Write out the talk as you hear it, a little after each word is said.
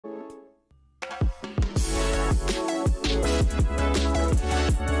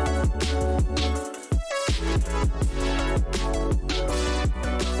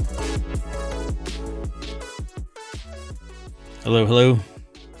Hello, hello,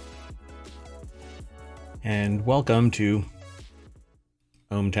 and welcome to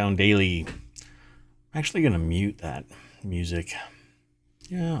ohmTown Daily. I'm actually going to mute that music.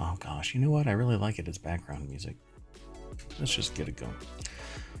 Yeah, oh gosh, you know what? I really like it as background music. Let's just get it going.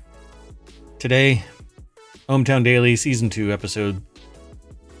 Today, ohmTown Daily, Season 2, Episode...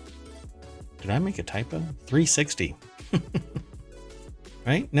 Did I make a typo? 360.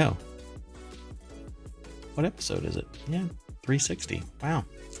 Right? No. What episode is it? Yeah, 360. Wow.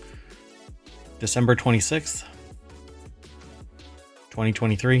 December 26th,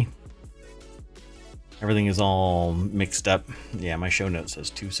 2023. Everything is all mixed up. Yeah, my show note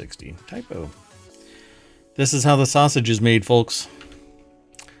says 260. Typo. This is how the sausage is made, folks.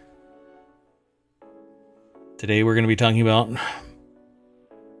 Today we're going to be talking about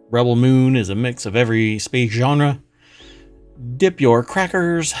Rebel Moon is a mix of every space genre. Dip your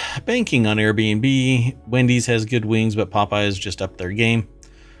crackers. Banking on Airbnb. Wendy's has good wings, but Popeyes just upped their game.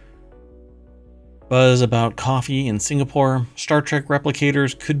 Buzz about coffee in Singapore. Star Trek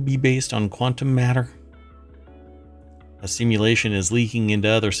replicators could be based on quantum matter. A simulation is leaking into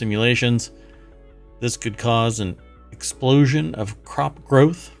other simulations. This could cause an explosion of crop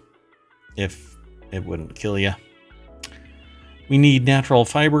growth, if it wouldn't kill you. We need natural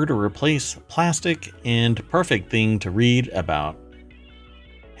fiber to replace plastic, and perfect thing to read about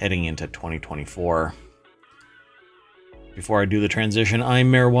heading into 2024. Before I do the transition,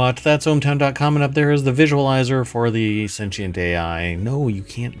 I'm Mayor Watt. That's ohmtown.com, and up there is the visualizer for the sentient AI. No, you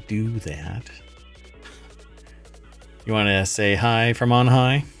can't do that. You want to say hi from on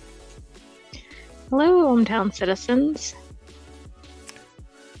high? Hello, ohmTown citizens.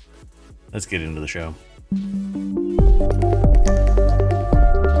 Let's get into the show.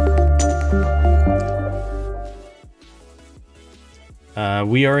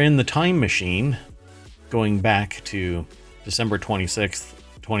 We are in the time machine, going back to December 26th,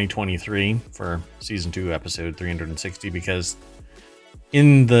 2023 for Season 2, Episode 360, because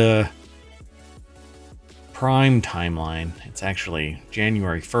in the prime timeline, it's actually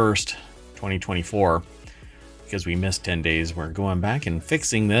January 1st, 2024, because we missed 10 days. We're going back and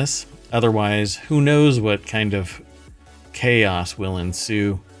fixing this. Otherwise, who knows what kind of chaos will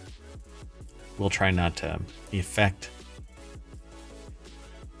ensue. We'll try not to affect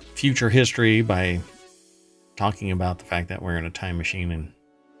future history by talking about the fact that we're in a time machine, and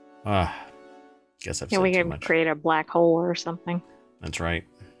guess I've said we too can much. create a black hole or something. That's right.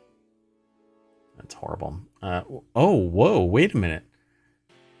 That's horrible. Oh, whoa, wait a minute.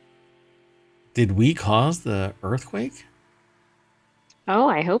 Did we cause the earthquake? Oh,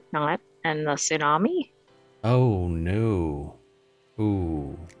 I hope not. And the tsunami? Oh, no.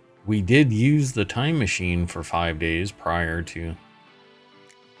 Ooh. We did use the time machine for 5 days prior to...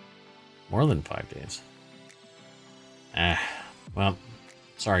 More than 5 days. Well,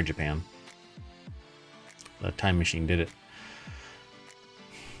 sorry, Japan. The time machine did it.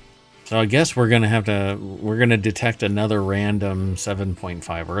 So I guess we're going to detect another random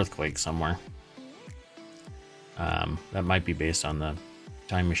 7.5 earthquake somewhere. That might be based on the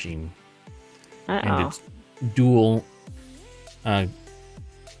time machine and its dual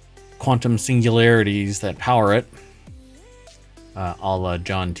quantum singularities that power it, a la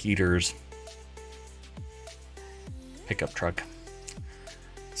John Teeter's pickup truck.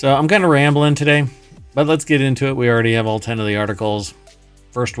 So I'm kind of rambling today, but let's get into it. We already have all 10 of the articles.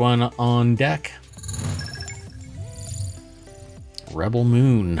 First one on deck. Rebel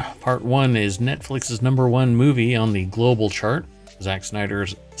Moon. Part 1 is Netflix's #1 movie on the global chart. Zack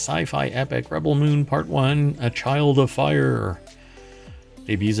Snyder's sci-fi epic Rebel Moon Part 1, A Child of Fire,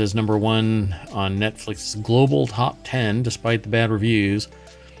 debuts as #1 on Netflix's global top 10 despite the bad reviews.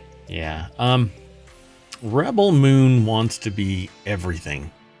 Yeah, Rebel Moon wants to be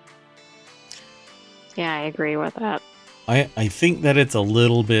everything. Yeah, I agree with that. I think that it's a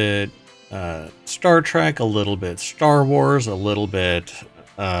little bit Star Trek, a little bit Star Wars, a little bit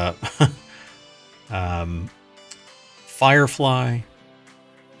Firefly,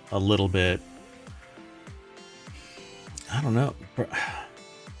 a little bit, I don't know.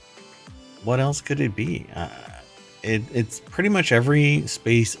 What else could it be? It's pretty much every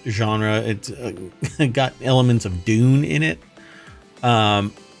space genre. It's got elements of Dune in it.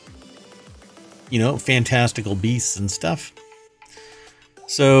 Fantastical beasts and stuff.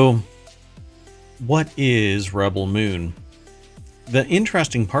 So, what is Rebel Moon? The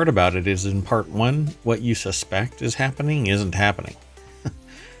interesting part about it is in part 1, what you suspect is happening isn't happening.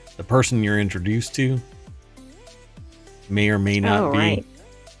 The person you're introduced to may or may not be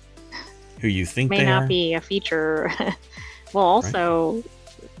who you think they are. May not be a feature. Well, also,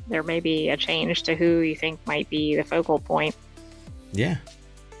 there may be a change to who you think might be the focal point. Yeah.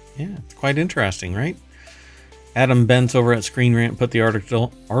 Yeah, it's quite interesting, right? Adam Bentz over at Screen Rant put the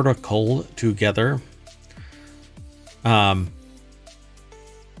article together.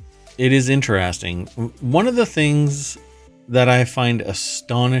 It is interesting. One of the things that I find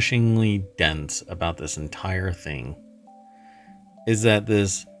astonishingly dense about this entire thing is that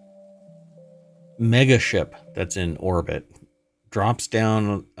this mega ship that's in orbit drops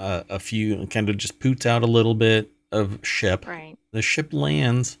down a few and kind of just poots out a little bit of ship. Right. The ship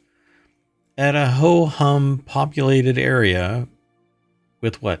lands at a ho-hum populated area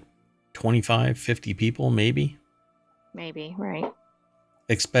with what, 25, 50 people, maybe? Maybe, right.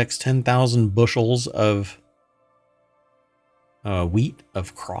 Expects 10,000 bushels of wheat,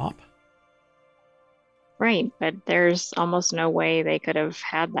 of crop. Right, but there's almost no way they could have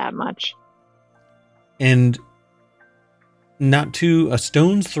had that much. And not to a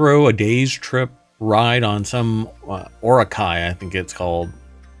stone's throw, a day's trip ride on some Orakai, I think it's called,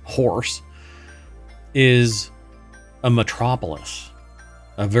 horse, is a metropolis,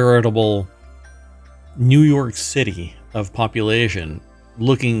 a veritable New York City of population,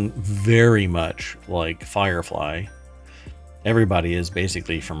 looking very much like Firefly. Everybody is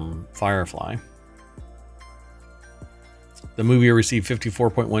basically from Firefly. The movie received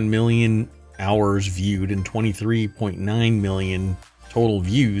 54.1 million hours viewed and 23.9 million total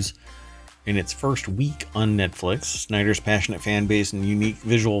views in its first week on Netflix. Snyder's passionate fan base and unique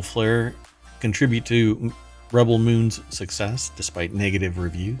visual flair contribute to Rebel Moon's success despite negative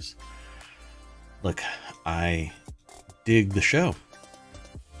reviews. Look, I dig the show.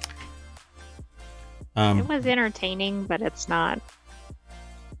 It was entertaining, but it's not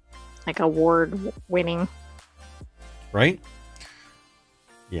like award winning. Right?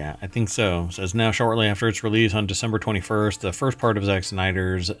 Yeah, I think so. It says now shortly after its release on December 21st, the first part of Zack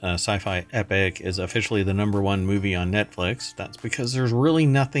Snyder's sci-fi epic is officially the #1 movie on Netflix. That's because there's really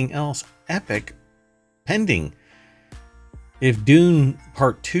nothing else epic pending. If Dune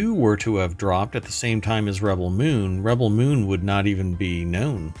Part 2 were to have dropped at the same time as Rebel Moon would not even be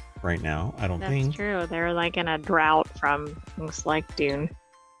known right now, I don't think. That's true. They're like in a drought from things like Dune.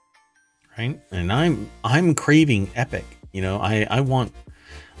 Right? And I'm craving epic. You know,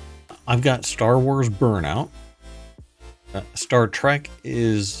 I've got Star Wars burnout. Star Trek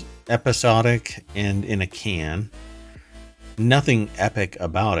is episodic and in a can. Nothing epic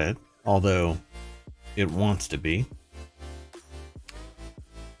about it, although it wants to be.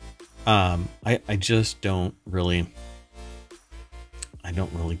 I just don't really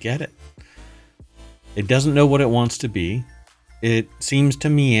get it. It doesn't know what it wants to be. It seems to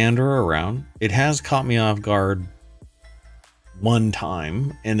meander around. It has caught me off guard one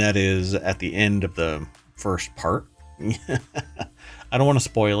time, and that is at the end of the first part. I don't want to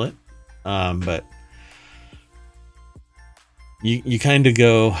spoil it, but you kind of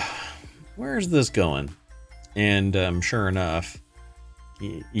go, where's this going? And sure enough,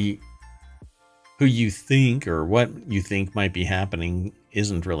 who you think or what you think might be happening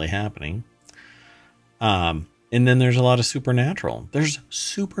isn't really happening. And then there's a lot of supernatural. There's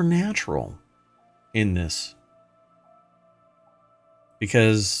supernatural in this.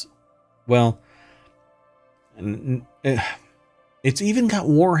 Because, well, it's even got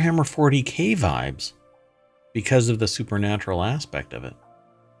Warhammer 40k vibes because of the supernatural aspect of it.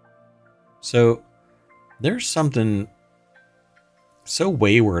 So there's something so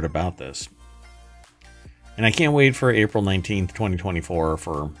wayward about this. And I can't wait for April 19th, 2024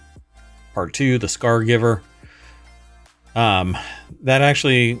 for part 2, The Scargiver. That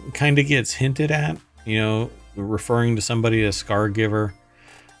actually kind of gets hinted at, you know, referring to somebody as Scargiver.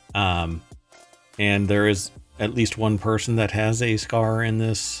 And there is at least one person that has a scar in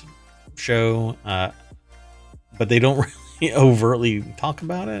this show. But they don't really overtly talk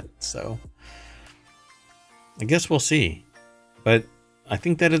about it. So I guess we'll see. But I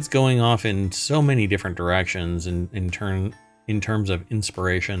think that it's going off in so many different directions in terms of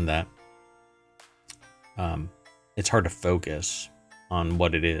inspiration that it's hard to focus on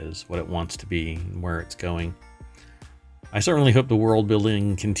what it is, what it wants to be, and where it's going. I certainly hope the world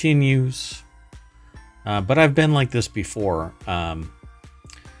building continues, but I've been like this before.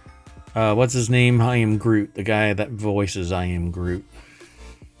 What's his name? I Am Groot, the guy that voices I Am Groot.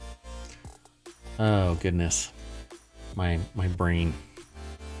 Oh goodness, my brain.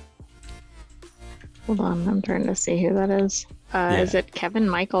 Hold on, I'm trying to see who that is. Yeah. Is it Kevin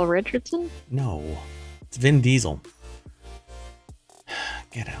Michael Richardson? No, it's Vin Diesel.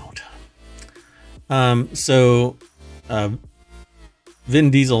 Get out. So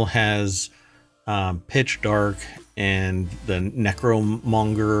Vin Diesel has Pitch Dark and the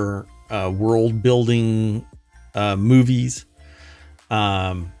Necromonger world building movies.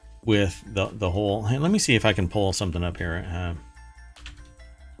 with the whole. Hey, let me see if I can pull something up here.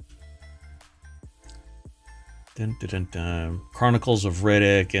 Chronicles of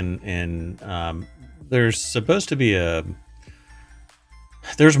Riddick, and there's supposed to be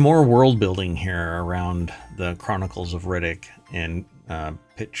there's more world building here around the Chronicles of Riddick and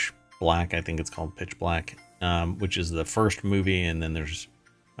Pitch Black. I think it's called Pitch Black, which is the first movie, and then there's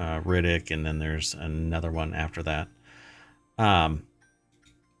Riddick, and then there's another one after that.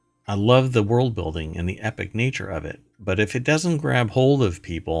 I love the world building and the epic nature of it, but if it doesn't grab hold of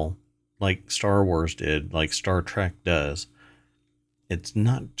people like Star Wars did, like Star Trek does, it's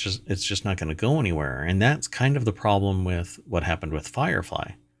just not going to go anywhere. And that's kind of the problem with what happened with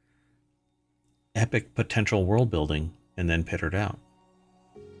Firefly. Epic potential world building and then pittered out.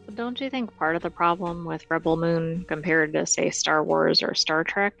 Don't you think part of the problem with Rebel Moon compared to, say, Star Wars or Star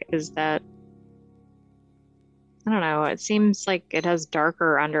Trek is that, I don't know, it seems like it has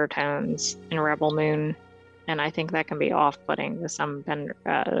darker undertones in Rebel Moon, and I think that can be off-putting to some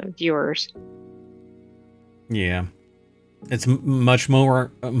viewers. Yeah. It's much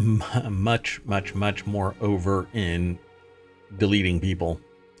more overt in deleting people,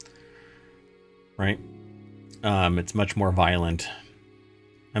 right? It's much more violent.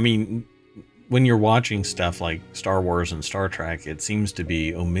 I mean, when you're watching stuff like Star Wars and Star Trek, it seems to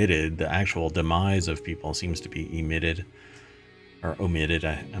be omitted. The actual demise of people seems to be omitted.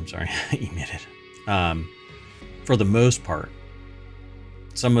 I'm sorry, omitted. For the most part.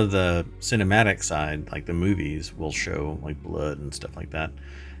 Some of the cinematic side, like the movies, will show like blood and stuff like that.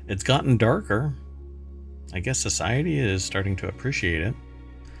 It's gotten darker. I guess society is starting to appreciate it.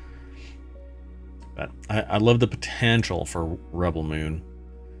 But I love the potential for Rebel Moon.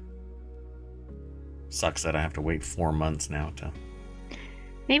 Sucks that I have to wait 4 months now to...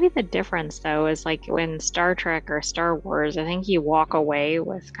 Maybe the difference, though, is like when Star Trek or Star Wars, I think you walk away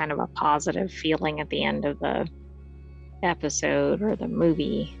with kind of a positive feeling at the end of the episode or the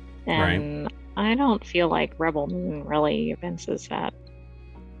movie. And right. I don't feel like Rebel Moon really evinces that.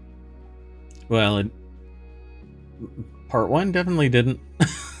 Well, part one definitely didn't.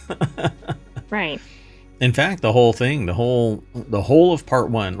 Right. In fact, the whole thing, the whole of part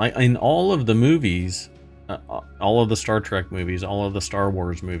one, like in all of the movies, all of the Star Trek movies, all of the Star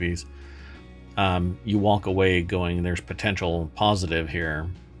Wars movies, you walk away going, there's potential positive here.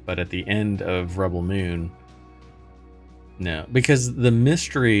 But at the end of Rebel Moon, no, because the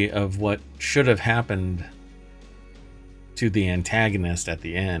mystery of what should have happened to the antagonist at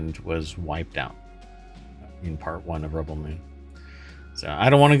the end was wiped out in part one of Rebel Moon. So I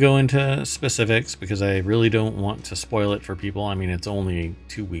don't want to go into specifics because I really don't want to spoil it for people. I mean, it's only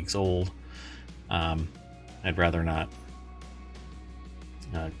 2 weeks old. I'd rather not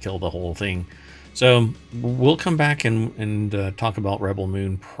kill the whole thing. So we'll come back and talk about Rebel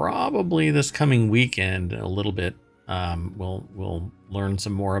Moon probably this coming weekend a little bit. We'll learn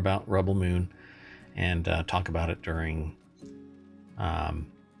some more about Rebel Moon and talk about it during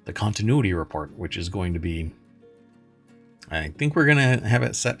the continuity report, which is going to be, I think we're going to have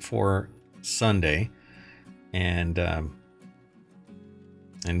it set for Sunday, and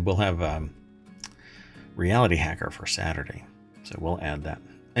we'll have Reality Hacker for Saturday. So we'll add that.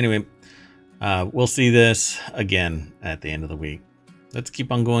 Anyway, we'll see this again at the end of the week. Let's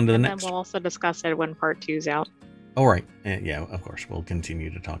keep on going to the next. And we'll also discuss it when part 2's out. Oh, right. Yeah, of course. We'll continue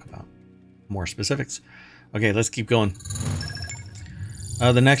to talk about more specifics. Okay, let's keep going.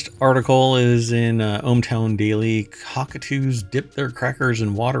 The next article is in ohmTown Daily. Cockatoos dip their crackers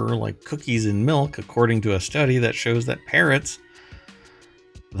in water like cookies in milk, according to a study that shows that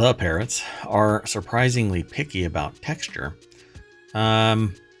the parrots, are surprisingly picky about texture.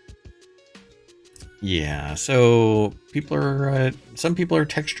 Yeah, so some people are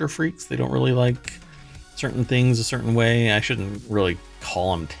texture freaks. They don't really like certain things a certain way. I shouldn't really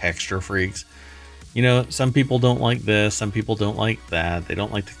call them texture freaks. You know, some people don't like this, some people don't like that. They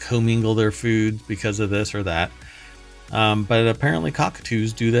don't like to commingle their foods because of this or that. But apparently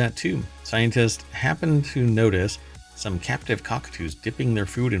cockatoos do that too. Scientists happened to notice some captive cockatoos dipping their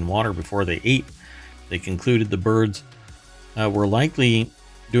food in water before they ate. They concluded the birds were likely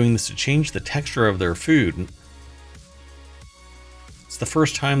doing this to change the texture of their food. It's the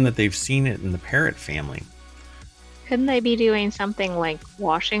first time that they've seen it in the parrot family. Couldn't they be doing something like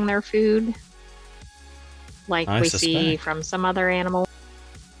washing their food? Like we see from some other animal?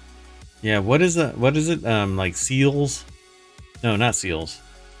 Yeah, what is that? What is it? Like seals? No, not seals.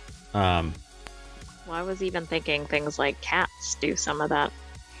 Well, I was even thinking things like cats do some of that.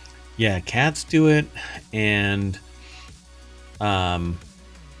 Yeah, cats do it, and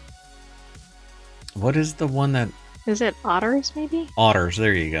what is the one that Is it otters, maybe? Otters,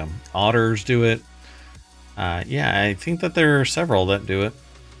 there you go. Otters do it. Yeah, I think that there are several that do it.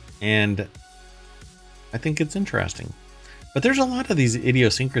 And I think it's interesting. But there's a lot of these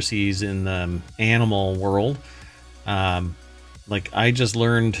idiosyncrasies in the animal world. Like I just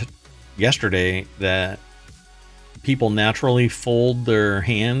learned yesterday that people naturally fold their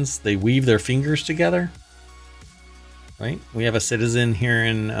hands. They weave their fingers together. Right? We have a citizen here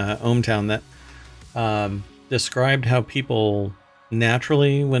in ohmTown that described how people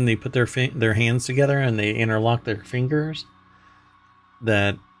naturally, when they put their hands together and they interlock their fingers,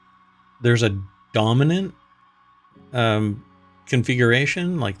 that there's a dominant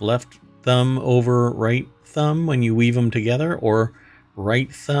configuration, like left thumb over right thumb when you weave them together, or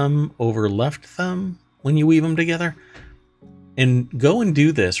right thumb over left thumb when you weave them together. And go and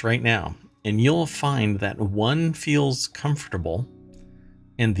do this right now, and you'll find that one feels comfortable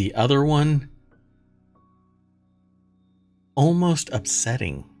and the other one almost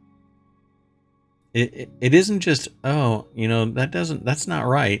upsetting. It isn't just, oh, you know, that's not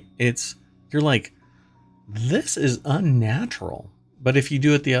right. It's, you're like, this is unnatural. But if you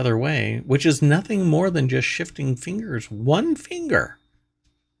do it the other way, which is nothing more than just shifting fingers, one finger,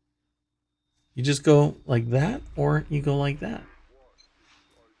 you just go like that, or you go like that.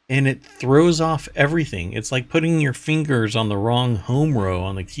 And it throws off everything. It's like putting your fingers on the wrong home row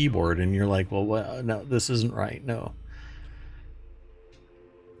on the keyboard, and you're like, well, no, this isn't right. No.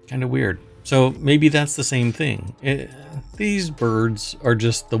 Kind of weird. So maybe that's the same thing. These birds are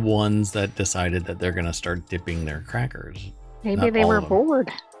just the ones that decided that they're going to start dipping their crackers. Maybe they were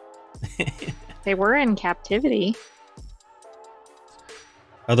bored. They were in captivity.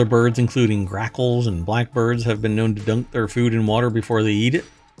 Other birds, including grackles and blackbirds, have been known to dunk their food in water before they eat it.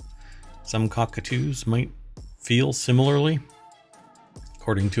 Some cockatoos might feel similarly.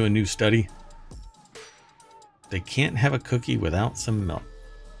 According to a new study, they can't have a cookie without some milk.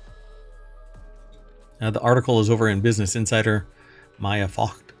 Now, the article is over in Business Insider. Maya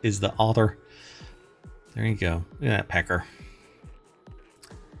Vogt is the author. There you go. Look at that pecker.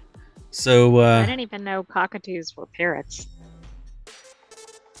 So I didn't even know cockatoos were parrots.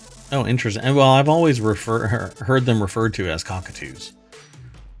 Oh, interesting. Well, I've always heard them referred to as cockatoos.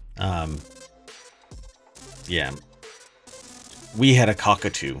 Yeah, we had a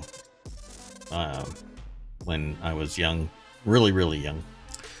cockatoo when I was young, really young.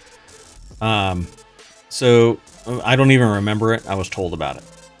 So I don't even remember it. I was told about it.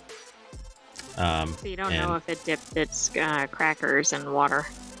 So you don't know if it dipped its crackers in water.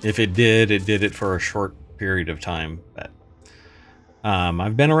 If it did it for a short period of time. But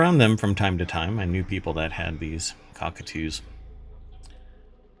I've been around them from time to time. I knew people that had these cockatoos.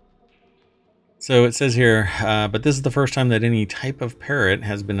 So it says here, but this is the first time that any type of parrot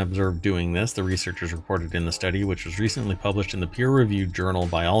has been observed doing this. The researchers reported in the study, which was recently published in the peer-reviewed journal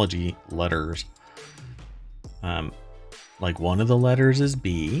Biology Letters. Like one of the letters is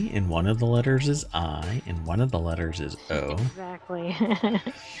B, and one of the letters is I, and one of the letters is O. Exactly.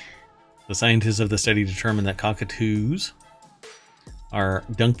 The scientists of the study determined that cockatoos are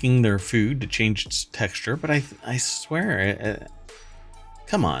dunking their food to change its texture, but I swear,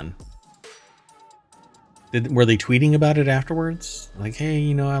 come on. Were they tweeting about it afterwards? Like, hey,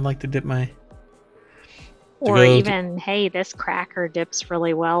 you know, I'd like to dip my... Or even, hey, this cracker dips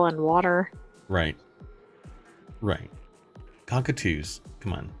really well in water. Right. Right. Cockatoos.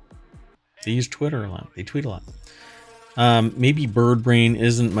 Come on. They use Twitter a lot. They tweet a lot. Maybe bird brain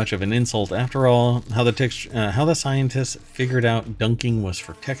isn't much of an insult after all. How the scientists figured out dunking was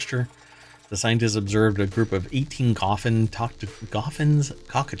for texture. The scientists observed a group of 18 Goffin's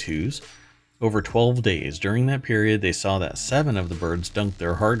cockatoos over 12 days. During that period, they saw that 7 of the birds dunked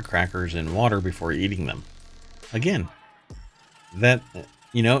their hard crackers in water before eating them. Again, that,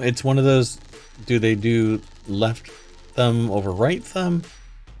 you know, it's one of those, do they do left thumb over right thumb?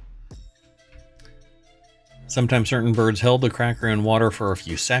 Sometimes certain birds held the cracker in water for a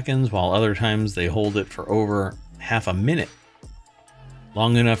few seconds, while other times they hold it for over half a minute.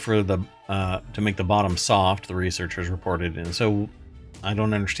 Long enough for the to make the bottom soft, the researchers reported. And so I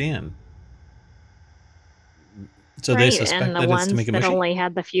don't understand. So they suspect that it's to make a ones that mushy? only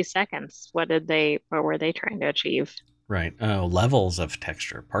had the few seconds, what were they trying to achieve? Right. Oh, levels of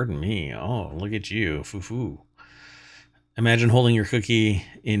texture. Pardon me. Oh, look at you. Foo-foo. Imagine holding your cookie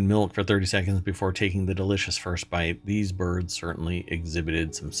in milk for 30 seconds before taking the delicious first bite. These birds certainly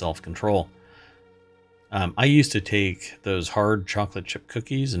exhibited some self-control. I used to take those hard chocolate chip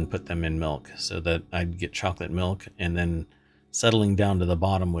cookies and put them in milk so that I'd get chocolate milk, and then settling down to the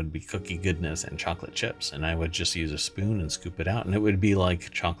bottom would be cookie goodness and chocolate chips. And I would just use a spoon and scoop it out, and it would be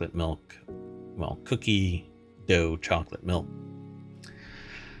like chocolate milk, well, cookie dough chocolate milk.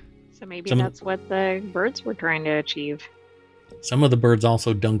 So maybe that's what the birds were trying to achieve. Some of the birds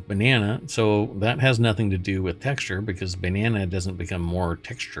also dunk banana, so that has nothing to do with texture because banana doesn't become more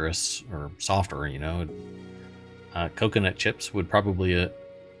texturous or softer, you know. Coconut chips would probably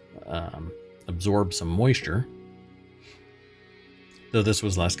absorb some moisture, though this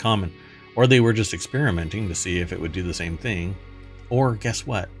was less common. Or they were just experimenting to see if it would do the same thing. Or guess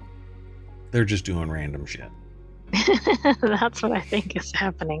what? They're just doing random shit. That's what I think is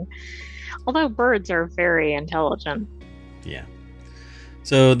happening. Although birds are very intelligent. Yeah.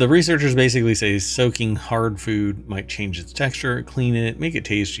 So the researchers basically say soaking hard food might change its texture, clean it, make it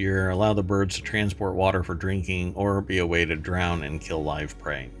tastier, allow the birds to transport water for drinking, or be a way to drown and kill live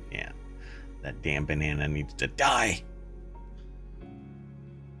prey. Yeah. That damn banana needs to die.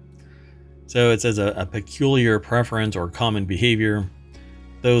 So it says a peculiar preference or common behavior.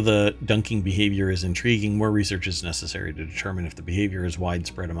 Though the dunking behavior is intriguing, more research is necessary to determine if the behavior is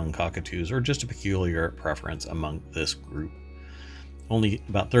widespread among cockatoos or just a peculiar preference among this group. Only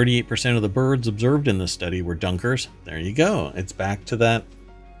about 38% of the birds observed in this study were dunkers. There you go. It's back to that.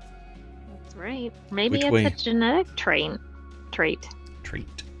 That's right. Maybe it's a genetic trait.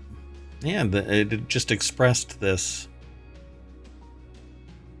 Yeah, it just expressed this.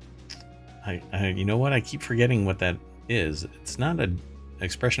 You know what? I keep forgetting what that is. It's not an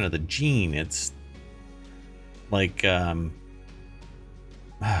expression of the gene. It's like my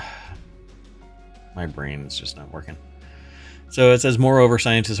brain is just not working. So it says, moreover,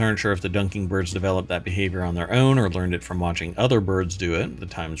 scientists aren't sure if the dunking birds developed that behavior on their own or learned it from watching other birds do it, the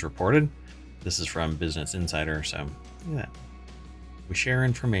Times reported. This is from Business Insider, so look at that. We share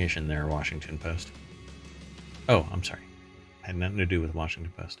information there, Washington Post. Oh, I'm sorry. Had nothing to do with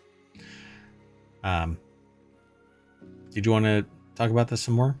Washington Post. Did you want to talk about this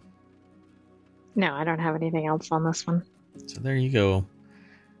some more? No, I don't have anything else on this one. So there you go.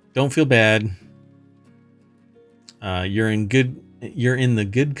 Don't feel bad. You're in the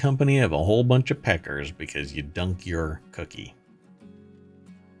good company of a whole bunch of peckers because you dunk your cookie.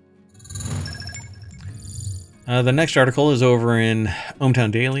 The next article is over in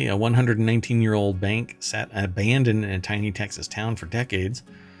ohmTown Daily. A 119-year-old bank sat abandoned in a tiny Texas town for decades.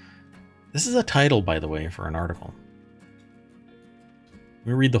 This is a title, by the way, for an article. Let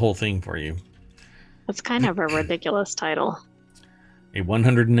me read the whole thing for you. That's kind of a ridiculous title. A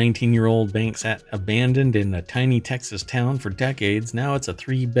 119-year-old bank sat abandoned in a tiny Texas town for decades. Now it's a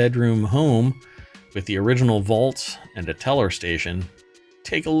 3-bedroom home with the original vault and a teller station.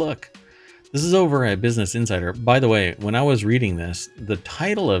 Take a look. This is over at Business Insider. By the way, when I was reading this, the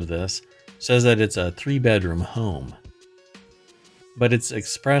title of this says that it's a 3-bedroom home. But it's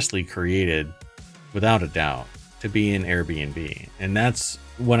expressly created, without a doubt, to be an Airbnb. And that's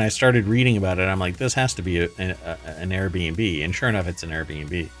when I started reading about it, I'm like, this has to be an Airbnb. And sure enough, it's an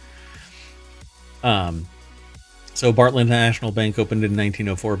Airbnb. So Bartlett National Bank opened in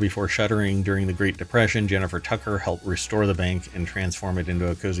 1904 before shuttering during the Great Depression. Jennifer Tucker helped restore the bank and transform it into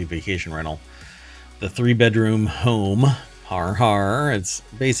a cozy vacation rental. The 3-bedroom home, it's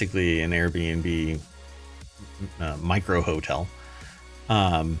basically an Airbnb micro hotel.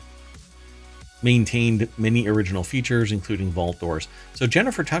 Maintained many original features, including vault doors. So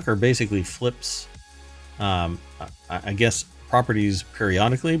Jennifer Tucker basically flips, I guess, properties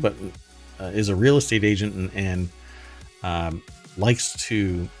periodically, but is a real estate agent and likes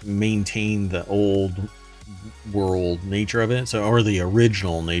to maintain the old world nature of it. So, or the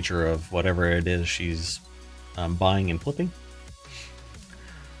original nature of whatever it is she's buying and flipping.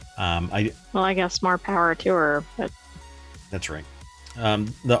 I guess more power to her, but that's right.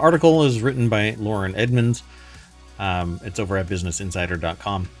 The article is written by Lauren Edmonds. It's over at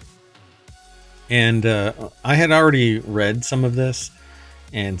businessinsider.com. And I had already read some of this.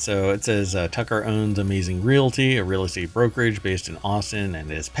 And so it says Tucker owns Amazing Realty, a real estate brokerage based in Austin, and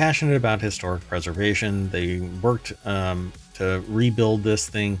is passionate about historic preservation. They worked to rebuild this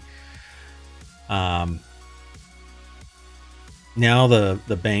thing. Now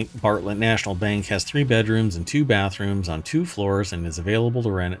the bank, Bartlett National Bank, has 3 bedrooms and 2 bathrooms on 2 floors and is available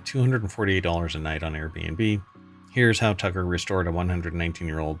to rent at $248 a night on Airbnb. Here's how Tucker restored a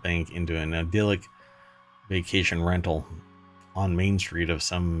 119-year-old bank into an idyllic vacation rental on Main Street of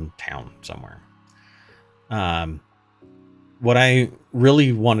some town somewhere. What I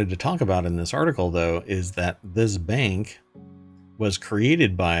really wanted to talk about in this article, though, is that this bank was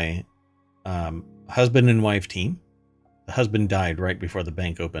created by husband and wife team. The husband died right before the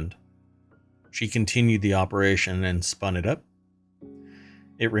bank opened. She continued the operation and spun it up.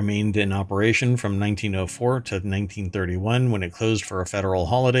 It remained in operation from 1904 to 1931 when it closed for a federal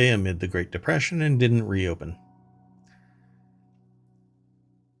holiday amid the Great Depression and didn't reopen.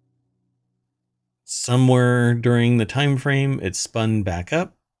 somewhere during the time frame, it spun back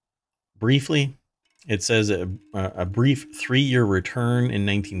up briefly. It says a brief 3-year return in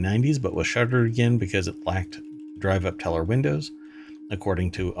 1990s, but was shuttered again because it lacked drive-up teller windows,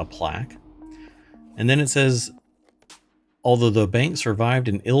 according to a plaque. And then it says, although the bank survived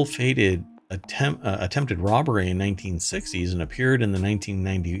an ill-fated attempted robbery in 1960s and appeared in the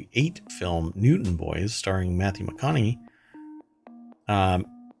 1998 film Newton Boys, starring Matthew McConaughey,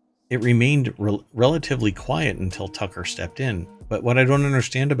 it remained relatively quiet until Tucker stepped in. But what I don't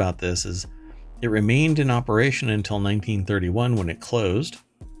understand about this is it remained in operation until 1931 when it closed.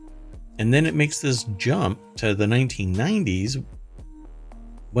 And then it makes this jump to the 1990s.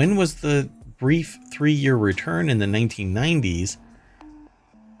 When was the brief 3-year return in the 1990s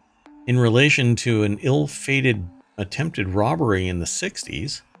in relation to an ill-fated attempted robbery in the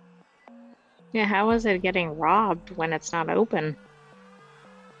 60s? Yeah, how is it getting robbed when it's not open?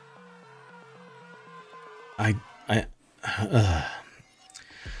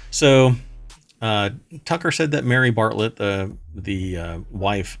 So Tucker said that Mary Bartlett, the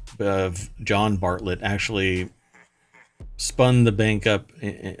wife of John Bartlett, actually spun the bank up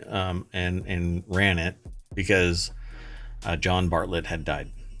and ran it because John Bartlett had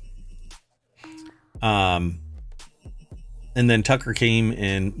died. And then Tucker came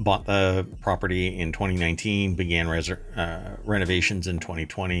and bought the property in 2019, began renovations in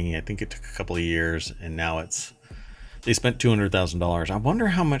 2020. I think it took a couple of years, and now they spent $200,000. I wonder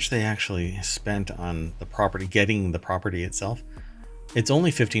how much they actually spent on the property, getting the property itself. It's only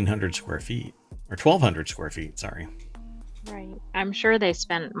 1,500 square feet, or 1,200 square feet, sorry. Right. I'm sure they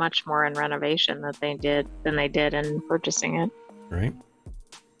spent much more in renovation than they did in purchasing it. Right.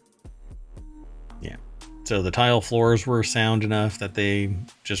 Yeah. So the tile floors were sound enough that they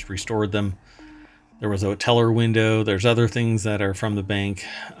just restored them. There was a teller window. There's other things that are from the bank.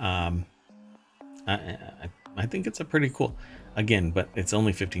 I think it's a pretty cool, again, but it's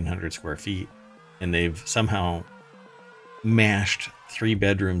only 1,500 square feet, and they've somehow mashed 3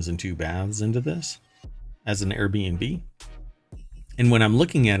 bedrooms and 2 baths into this as an Airbnb. And when I'm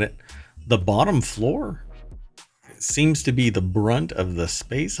looking at it, the bottom floor seems to be the brunt of the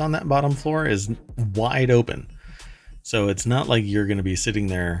space on that bottom floor is wide open. So it's not like you're going to be sitting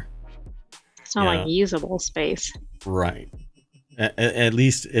there. It's not like usable space. Right. At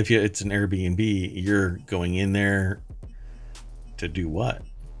least if it's an Airbnb, you're going in there to do what?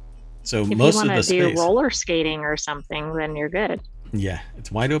 So if most you of the want to space, do roller skating or something, then you're good. Yeah,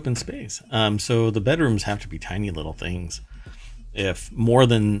 it's wide open space. So the bedrooms have to be tiny little things. If more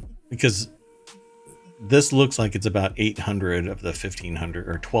than, because this looks like it's about 800 of the 1,500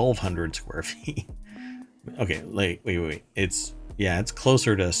 or 1,200 square feet. Okay, wait. It's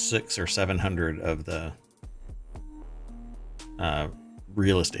closer to 600 or 700 of the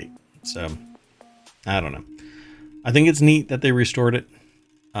real estate. So I don't know. I think it's neat that they restored it.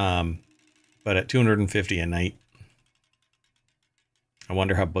 But at $250 a night, I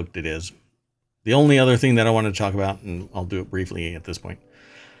wonder how booked it is. The only other thing that I want to talk about, and I'll do it briefly at this point,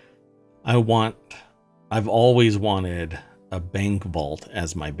 I've always wanted a bank vault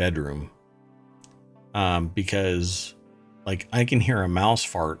as my bedroom. Because like I can hear a mouse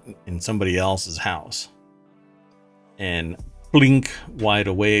fart in somebody else's house and blink, wide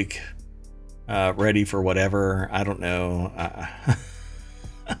awake, ready for whatever. I don't know.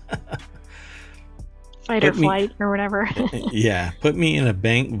 Fight or flight or whatever. Yeah. Put me in a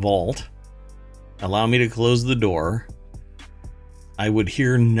bank vault. Allow me to close the door. I would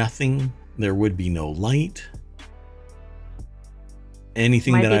hear nothing. There would be no light.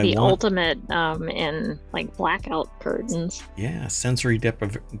 Anything Might that be I the want. ultimate in like blackout curtains. Yeah, sensory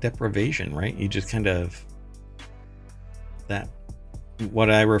deprivation, right? You just kind of that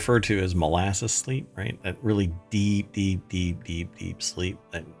what I refer to as molasses sleep, right? That really deep sleep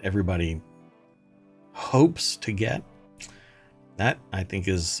that everybody hopes to get. That I think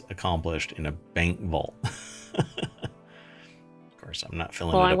is accomplished in a bank vault. Of course, I'm not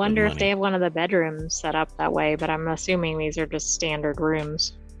filling it up. Well, I wonder with if money. they have one of the bedrooms set up that way, but I'm assuming these are just standard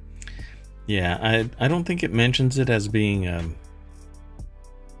rooms. Yeah, I don't think it mentions it as being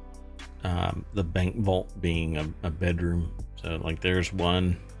the bank vault being a bedroom. So like there's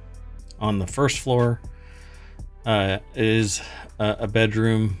one on the first floor is a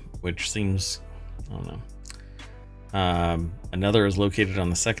bedroom, which seems, I don't know. Another is located on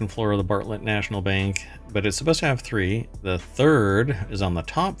the second floor of the Bartlett National Bank, but it's supposed to have 3. The third is on the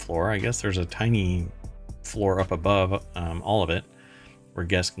top floor. I guess there's a tiny floor up above all of it, where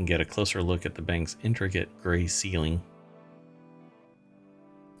guests can get a closer look at the bank's intricate gray ceiling.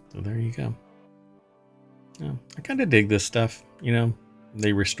 So there you go. Yeah, I kind of dig this stuff, you know.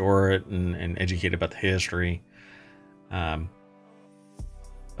 they restore it and educate about the history. But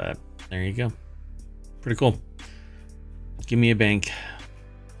there you go. Pretty cool. Give me a bank.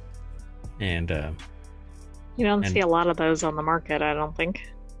 And you don't see a lot of those on the market, I don't think.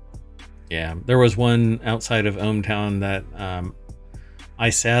 Yeah, there was one outside of ohmTown that I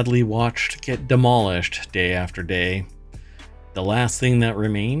sadly watched get demolished day after day. The last thing that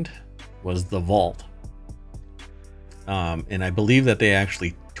remained was the vault. And I believe that they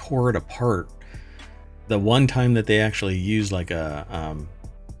actually tore it apart. The one time that they actually used like a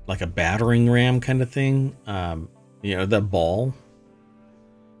battering ram kind of thing, the ball.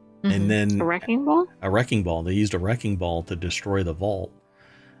 Mm-hmm. And then a wrecking ball? A wrecking ball. They used a wrecking ball to destroy the vault.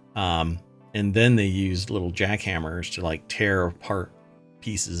 And then they used little jackhammers to like tear apart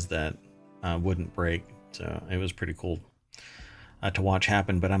pieces that wouldn't break. So it was pretty cool to watch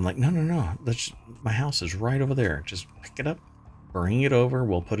happen. But I'm like, no. My house is right over there. Just pick it up, bring it over.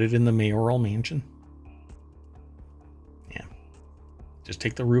 We'll put it in the mayoral mansion. Yeah. Just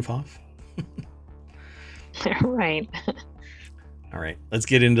take the roof off. Right. All right. Let's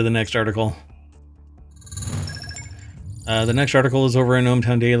get into the next article. The next article is over in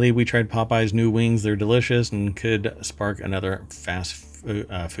ohmTown Daily. We tried Popeye's new wings. They're delicious and could spark another fast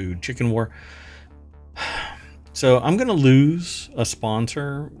food chicken war. So I'm going to lose a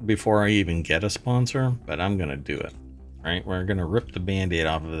sponsor before I even get a sponsor, but I'm going to do it. Right? We're going to rip the Band-Aid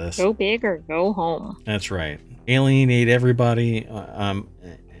off of this. Go big or go home. That's right. Alienate everybody.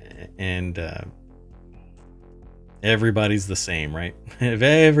 And everybody's the same, right? If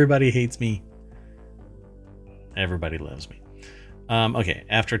everybody hates me, everybody loves me. Okay,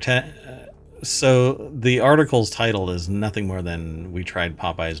 so the article's title is nothing more than we tried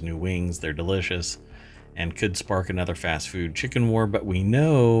Popeye's new wings. They're delicious and could spark another fast food chicken war. But we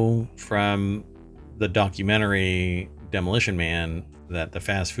know from the documentary Demolition Man that the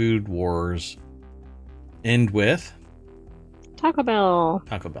fast food wars end with Taco Bell.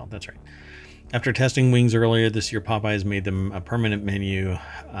 Taco Bell, that's right. After testing wings earlier this year, Popeyes made them a permanent menu.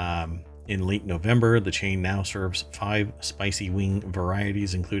 In late November, the chain now serves 5 spicy wing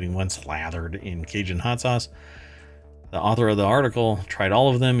varieties, including one slathered in Cajun hot sauce. The author of the article tried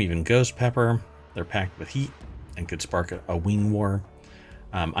all of them, even ghost pepper. They're packed with heat and could spark a wing war.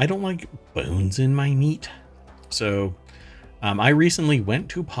 I don't like bones in my meat. So I recently went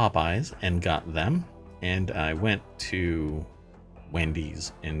to Popeyes and got them. And I went to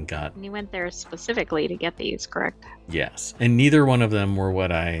Wendy's and got... And you went there specifically to get these, correct? Yes. And neither one of them were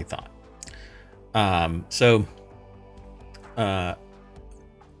what I thought. I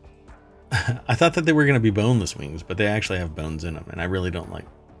thought that they were going to be boneless wings, but they actually have bones in them, and I really don't like.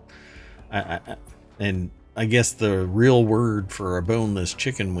 And I guess the real word for a boneless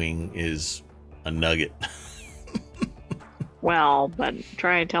chicken wing is a nugget. Well, but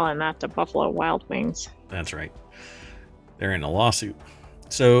try telling that to Buffalo Wild Wings. That's right. They're in a lawsuit.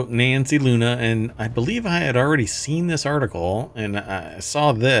 So Nancy Luna, and I believe I had already seen this article, and I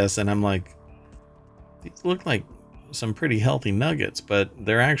saw this, and I'm like, these look like some pretty healthy nuggets, but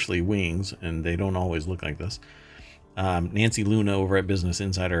they're actually wings, and they don't always look like this. Nancy Luna over at Business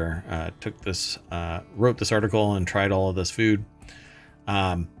Insider wrote this article and tried all of this food.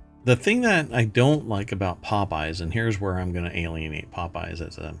 The thing that I don't like about Popeyes, and here's where I'm going to alienate Popeyes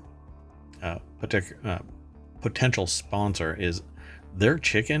as a potential sponsor, is their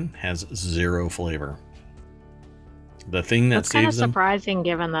chicken has zero flavor. The thing that That's kind of saves them... surprising,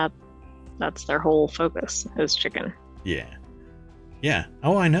 given that that's their whole focus is chicken. Yeah.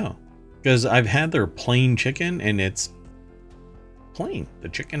 Oh, I know. Because I've had their plain chicken and it's plain. The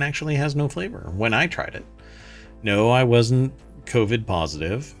chicken actually has no flavor when I tried it. No, I wasn't COVID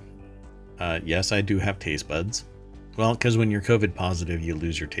positive. Yes, I do have taste buds. Well, because when you're COVID positive, you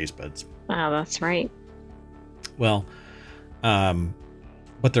lose your taste buds. Oh, that's right. Well,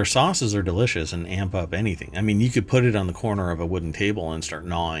 but their sauces are delicious and amp up anything. I mean, you could put it on the corner of a wooden table and start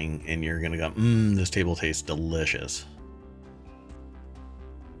gnawing, and you're going to go, this table tastes delicious.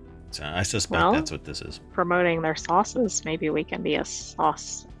 So I suspect that's what this is. Promoting their sauces, maybe we can be a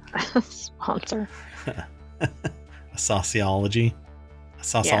sauce sponsor. A sociologist?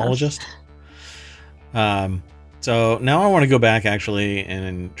 Yes. So now I want to go back actually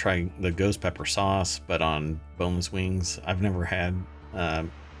and try the ghost pepper sauce, but on boneless wings. I've never had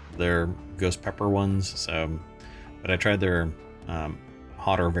their ghost pepper ones, but I tried their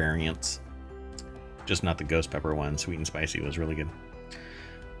hotter variants, just not the ghost pepper one. Sweet and spicy was really good.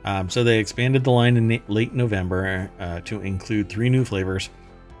 So they expanded the line in late November to include 3 new flavors,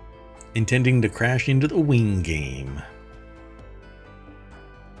 intending to crash into the wing game.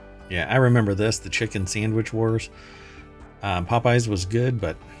 Yeah, I remember this, the chicken sandwich wars. Popeyes was good,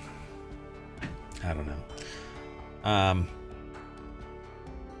 but I don't know.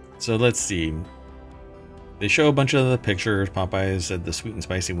 So let's see. They show a bunch of the pictures. Popeyes said the sweet and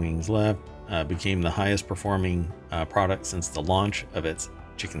spicy wings became the highest performing product since the launch of its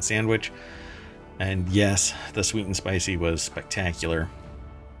chicken sandwich. And yes, the sweet and spicy was spectacular.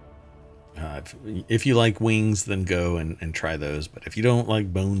 If you like wings, then go and try those. But if you don't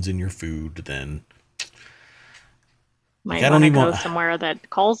like bones in your food, then might want to go somewhere that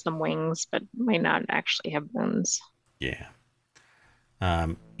calls them wings, but might not actually have bones. Yeah.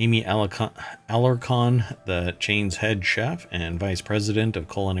 Amy Alarcon, the chain's head chef and vice president of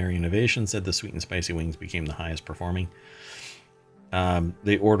culinary innovation, said the sweet and spicy wings became the highest performing.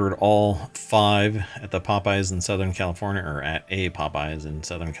 They ordered all 5 at the Popeyes in Southern California, or at a Popeyes in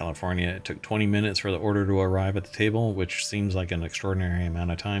Southern California. It took 20 minutes for the order to arrive at the table, which seems like an extraordinary amount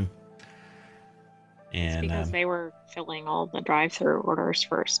of time. And it's because they were filling all the drive-through orders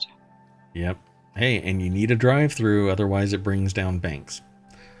first. Yep. Hey, and you need a drive-through, otherwise it brings down banks.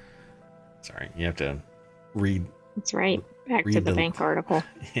 Sorry, you have to read. That's right. Back to the bank article.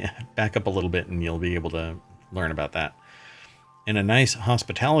 Yeah, back up a little bit and you'll be able to learn about that. In a nice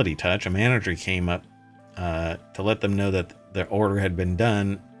hospitality touch, a manager came up to let them know that the order had been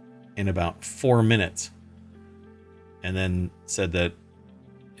done in about 4 minutes. And then said that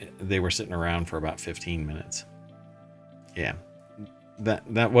they were sitting around for about 15 minutes. Yeah.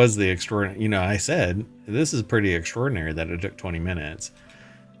 That was the extraordinary. You know, I said, this is pretty extraordinary that it took 20 minutes.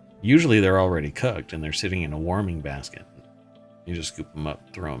 Usually they're already cooked and they're sitting in a warming basket. You just scoop them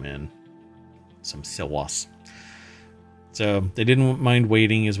up, throw them in. Some sauce. So they didn't mind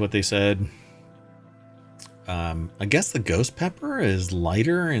waiting, is what they said. I guess the ghost pepper is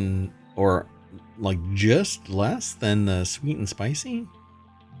lighter or like just less than the sweet and spicy.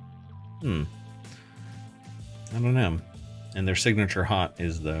 I don't know. And their signature hot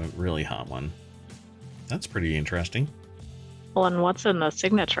is the really hot one. That's pretty interesting. Well, and what's in the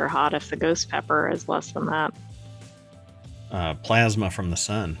signature hot if the ghost pepper is less than that? Plasma from the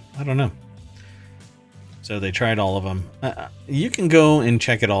sun. I don't know. So they tried all of them. You can go and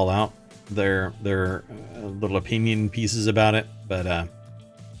check it all out. They're little opinion pieces about it. But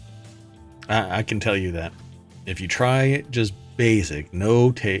I can tell you that if you try it just basic,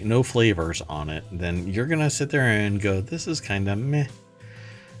 no flavors on it, then you're going to sit there and go, this is kind of meh.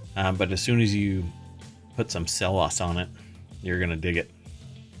 But as soon as you put some sauce on it, you're going to dig it.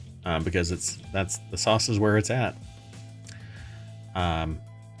 Because the sauce is where it's at.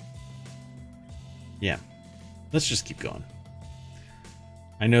 Yeah. Let's just keep going.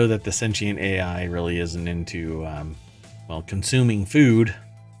 I know that the sentient AI really isn't into, consuming food.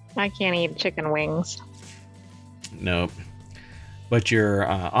 I can't eat chicken wings. Nope. But your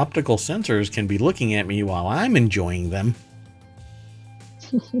optical sensors can be looking at me while I'm enjoying them.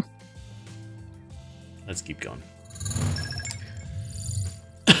 Let's keep going.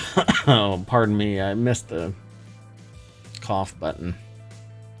 Oh, pardon me. I missed the cough button.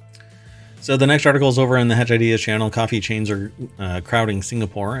 So the next article is over on the Hatch Ideas channel. Coffee chains are crowding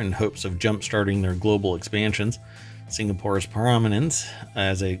Singapore in hopes of jump-starting their global expansions. Singapore's prominence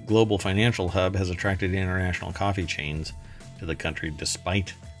as a global financial hub has attracted international coffee chains to the country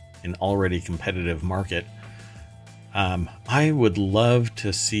despite an already competitive market. I would love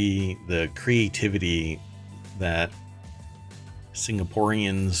to see the creativity that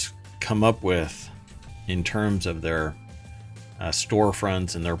Singaporeans come up with in terms of their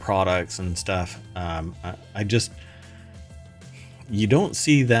storefronts and their products and stuff. You don't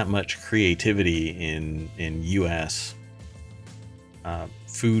see that much creativity in U.S.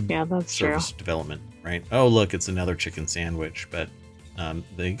 Food service development, right? Oh, look, it's another chicken sandwich, but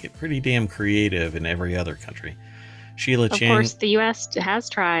they get pretty damn creative in every other country. Sheila Chang. Of course, the U.S. has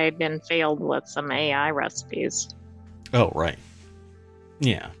tried and failed with some AI recipes. Oh, right.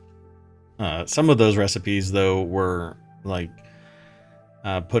 Yeah. Some of those recipes, though, were like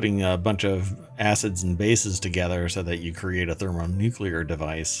putting a bunch of acids and bases together so that you create a thermonuclear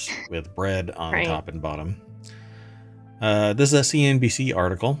device with bread on top and bottom. This is a CNBC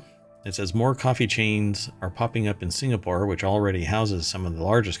article. It says more coffee chains are popping up in Singapore, which already houses some of the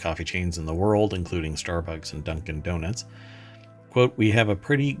largest coffee chains in the world, including Starbucks and Dunkin' Donuts. Quote, "We have a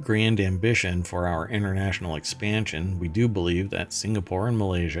pretty grand ambition for our international expansion. We do believe that Singapore and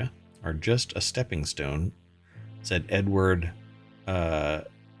Malaysia are just a stepping stone," said Edward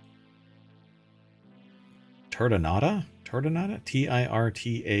Tirtanata? Tirtanata?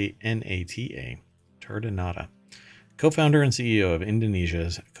 Tirtanata. Co-founder and CEO of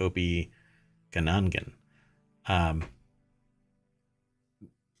Indonesia's Kopi Kenangan.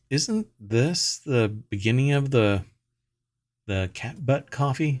 Isn't this the beginning of the the cat butt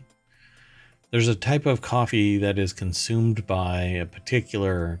coffee. There's a type of coffee that is consumed by a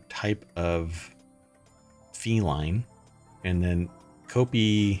particular type of feline, and then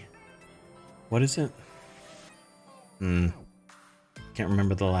Kopi, what is it? Can't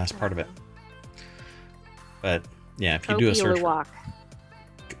remember the last part of it. But yeah, if you do a search, Luwak.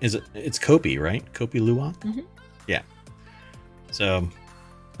 It's Kopi, right? Kopi Luwak? Mm-hmm. Yeah. So,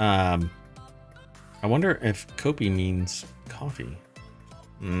 I wonder if Kopi means coffee.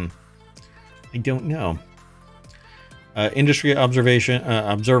 I don't know. Industry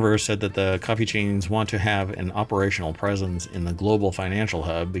observers said that the coffee chains want to have an operational presence in the global financial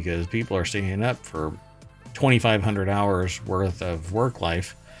hub because people are staying up for 2,500 hours worth of work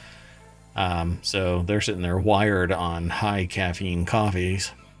life. So they're sitting there wired on high caffeine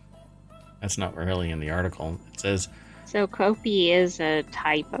coffees. That's not really in the article. It says... So Kopi is a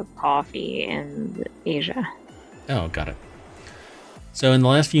type of coffee in Asia. Oh, got it. So in the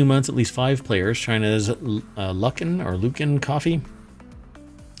last few months, at least 5 players, China's Luckin Coffee,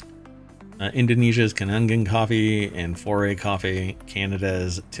 Indonesia's Kenangan Coffee, and Foray Coffee,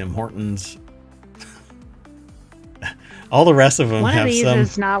 Canada's Tim Hortons. All the rest of them One have of these some...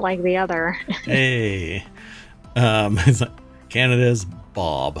 is not like the other. Hey. It's like Canada's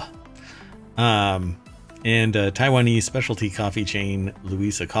Bob. And Taiwanese specialty coffee chain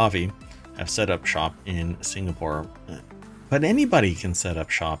Louisa Coffee have set up shop in Singapore. But anybody can set up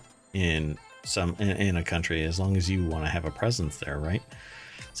shop in a country as long as you want to have a presence there, right?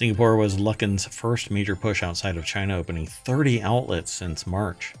 Singapore was Luckin's first major push outside of China, opening 30 outlets since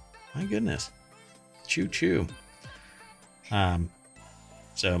March. My goodness. Choo choo.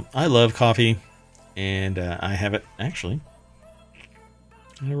 So I love coffee, and I have it actually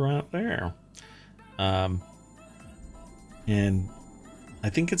right there. And I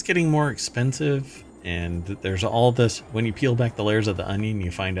think it's getting more expensive. And there's all this, when you peel back the layers of the onion,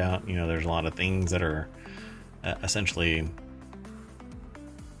 you find out, there's a lot of things that are essentially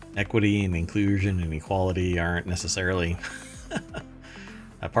equity and inclusion and equality aren't necessarily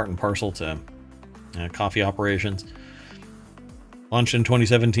a part and parcel to coffee operations. Launched in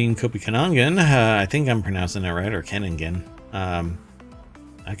 2017, Kopi Kenangan, I think I'm pronouncing it right, or Kenangan.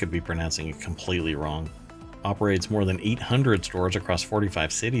 I could be pronouncing it completely wrong. Operates more than 800 stores across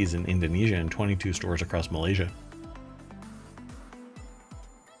 45 cities in Indonesia and 22 stores across Malaysia.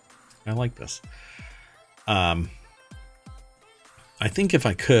 I like this. I think if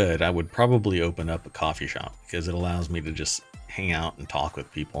I could, I would probably open up a coffee shop because it allows me to just hang out and talk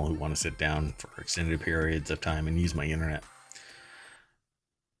with people who want to sit down for extended periods of time and use my internet.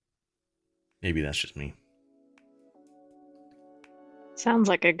 Maybe that's just me. Sounds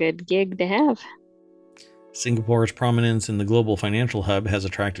like a good gig to have. Singapore's prominence in the global financial hub has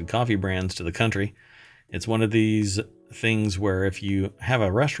attracted coffee brands to the country. It's one of these things where if you have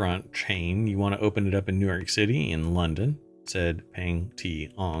a restaurant chain, you want to open it up in New York City, in London, said Peng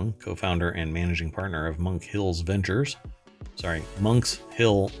T. Ong, co-founder and managing partner of Monk Hills Ventures. Sorry, Monk's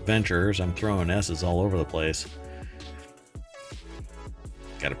Hill Ventures. I'm throwing S's all over the place.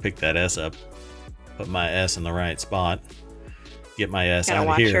 Got to pick that S up. Put my S in the right spot. Get my S out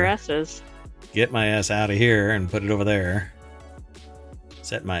of here. Gotta watch your S's. Get my S out of here and put it over there.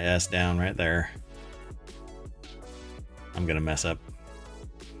 Set my S down right there. I'm gonna mess up.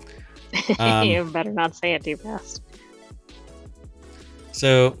 You better not say it too fast.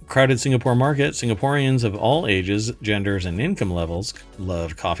 So, crowded Singapore market. Singaporeans of all ages, genders, and income levels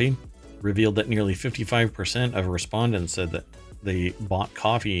love coffee. Revealed that nearly 55% of respondents said that they bought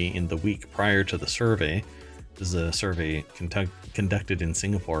coffee in the week prior to the survey. This is a survey conducted in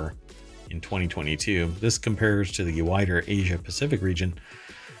Singapore in 2022. This compares to the wider Asia Pacific region,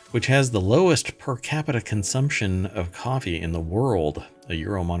 which has the lowest per capita consumption of coffee in the world, a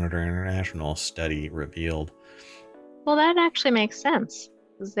Euromonitor International study revealed. Well, that actually makes sense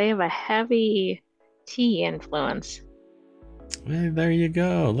because they have a heavy tea influence. Hey, there you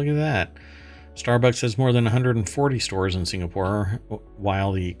go. Look at that. Starbucks has more than 140 stores in Singapore,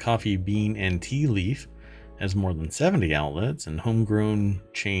 while the Coffee Bean and Tea Leaf has more than 70 outlets, and homegrown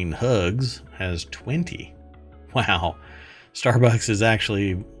chain Hugs has 20. Wow. Starbucks is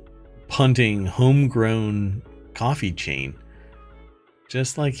actually punting homegrown coffee chain.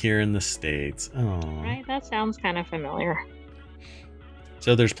 Just like here in the States. Oh. Right? That sounds kind of familiar.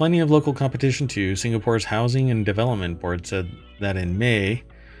 So there's plenty of local competition too. Singapore's Housing and Development Board said that in May,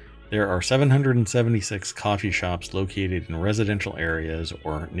 there are 776 coffee shops located in residential areas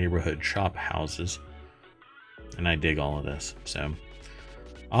or neighborhood shop houses. And I dig all of this. So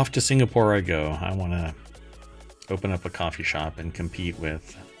off to Singapore I go. I want to open up a coffee shop and compete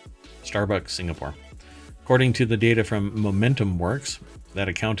with Starbucks Singapore. According to the data from Momentum Works that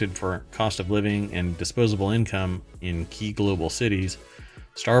accounted for cost of living and disposable income in key global cities,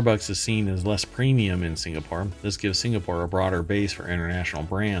 Starbucks is seen as less premium in Singapore. This gives Singapore a broader base for international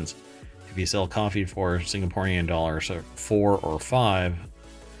brands. If you sell coffee for Singaporean dollars 4 or 5,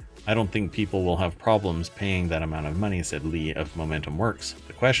 I don't think people will have problems paying that amount of money, said Lee of Momentum Works.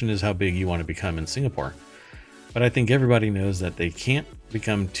 The question is how big you want to become in Singapore. But I think everybody knows that they can't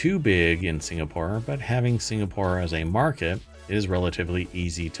become too big in Singapore, but having Singapore as a market is relatively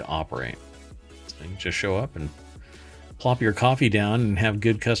easy to operate. So you just show up and plop your coffee down and have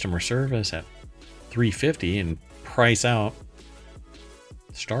good customer service at $3.50 and price out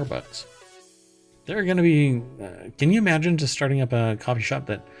Starbucks. They're going to be, can you imagine just starting up a coffee shop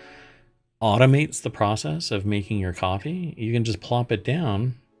that automates the process of making your coffee? You can just plop it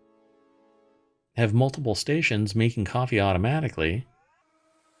down, have multiple stations making coffee automatically.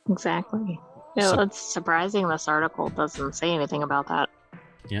 Exactly. It's surprising this article doesn't say anything about that.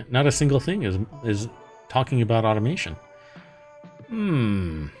 Yeah, not a single thing is talking about automation.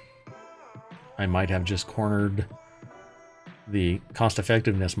 I might have just cornered the cost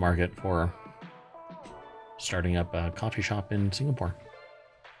effectiveness market for starting up a coffee shop in Singapore.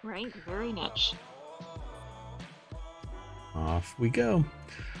 Right, very niche. Off we go.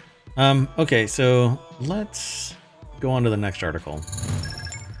 Okay, so let's go on to the next article.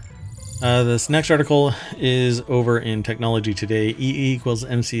 This next article is over in Technology Today. E equals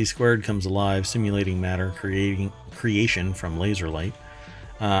mc squared comes alive, simulating matter creation from laser light.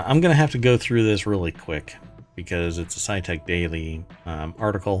 I'm going to have to go through this really quick because it's a SciTech Daily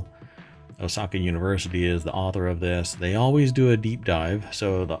article. Osaka University is the author of this. They always do a deep dive,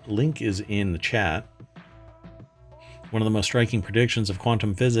 so the link is in the chat. One of the most striking predictions of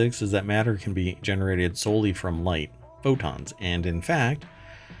quantum physics is that matter can be generated solely from light, photons, and in fact,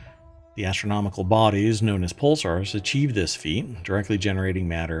 the astronomical bodies known as pulsars achieve this feat, directly generating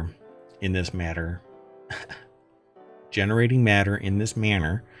matter in this manner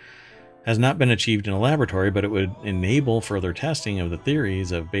has not been achieved in a laboratory, but it would enable further testing of the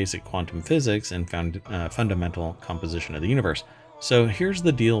theories of basic quantum physics and fundamental composition of the universe. So here's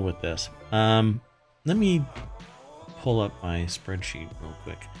the deal with this. Let me pull up my spreadsheet real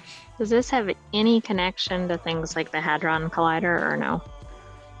quick. Does this have any connection to things like the Hadron Collider or no?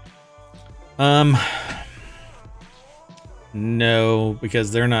 No,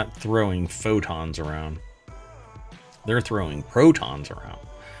 because they're not throwing photons around. They're throwing protons around.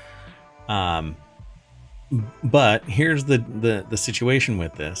 But here's the situation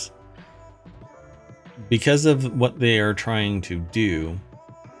with this. Because of what they are trying to do,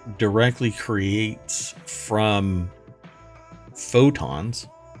 directly creates from photons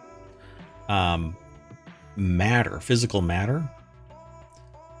matter, physical matter.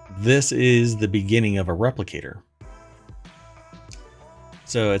 This is the beginning of a replicator.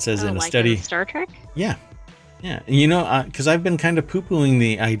 So it says in a like study. In Star Trek? Yeah. Yeah. You know, because I've been kind of poo-pooing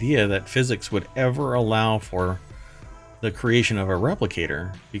the idea that physics would ever allow for the creation of a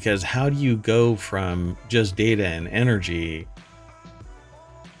replicator. Because how do you go from just data and energy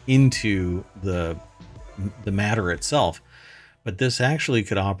into the matter itself? But this actually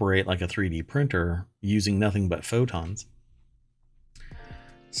could operate like a 3D printer using nothing but photons.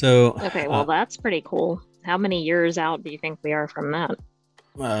 So okay, well that's pretty cool. How many years out do you think we are from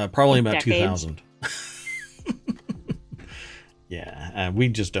that? Probably about Decades? 2000. Yeah, we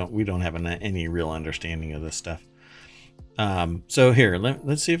don't have any real understanding of this stuff. So here,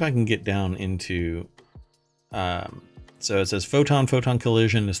 let's see if I can get down into. So it says photon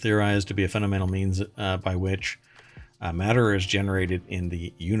collision is theorized to be a fundamental means by which matter is generated in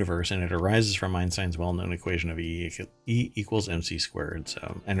the universe, and it arises from Einstein's well-known equation of E equals mc squared.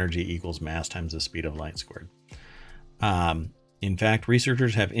 So energy equals mass times the speed of light squared. In fact,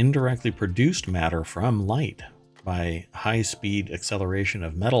 researchers have indirectly produced matter from light by high-speed acceleration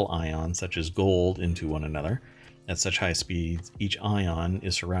of metal ions such as gold into one another. At such high speeds, each ion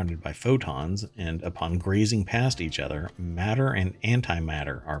is surrounded by photons, and upon grazing past each other, matter and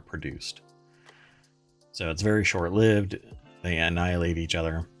antimatter are produced. So it's very short-lived. They annihilate each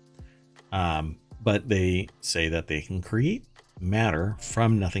other. But they say that they can create matter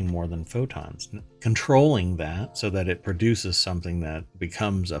from nothing more than photons, controlling that so that it produces something that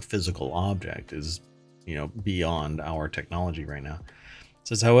becomes a physical object is, beyond our technology right now. It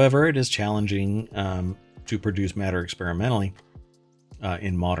says, however, it is challenging to produce matter experimentally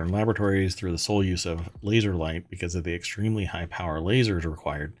in modern laboratories through the sole use of laser light because of the extremely high power lasers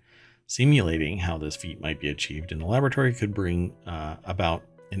required. Simulating how this feat might be achieved in the laboratory could bring about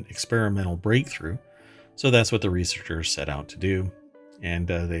an experimental breakthrough. So that's what the researchers set out to do. And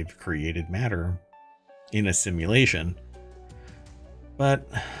they've created matter in a simulation. But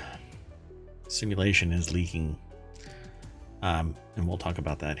simulation is leaking. And we'll talk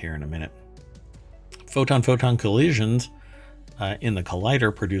about that here in a minute. Photon-photon collisions in the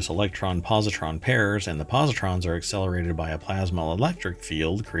collider produce electron-positron pairs, and the positrons are accelerated by a plasma electric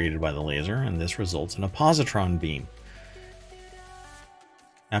field created by the laser, and this results in a positron beam.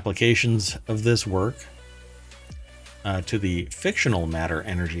 Applications of this work to the fictional matter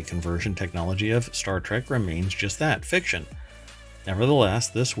energy conversion technology of Star Trek remains just that, fiction. Nevertheless,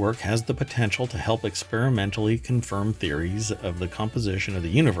 this work has the potential to help experimentally confirm theories of the composition of the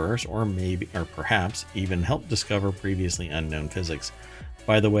universe, or perhaps even help discover previously unknown physics.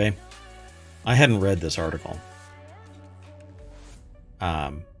 By the way, I hadn't read this article.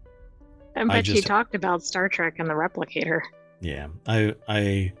 I bet you talked about Star Trek and the Replicator. Yeah,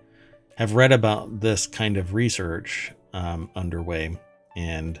 I have read about this kind of research underway,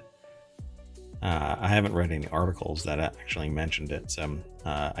 and I haven't read any articles that actually mentioned it, so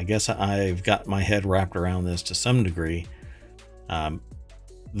I guess I've got my head wrapped around this to some degree.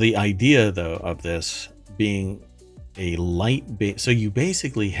 The idea, though, of this being a so you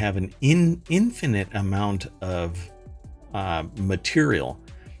basically have an infinite amount of material,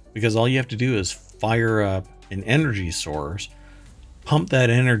 because all you have to do is fire up an energy source, pump that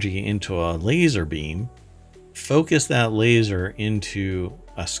energy into a laser beam, focus that laser into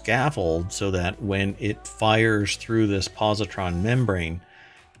a scaffold so that when it fires through this positron membrane,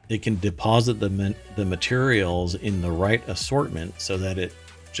 it can deposit the materials in the right assortment so that it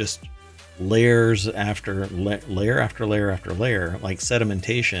just layers after layer after layer after layer, like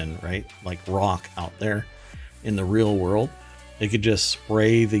sedimentation, right? Like rock out there in the real world. It could just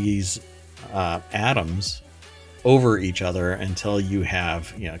spray these atoms over each other until you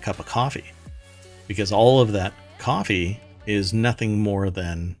have, a cup of coffee, because all of that coffee is nothing more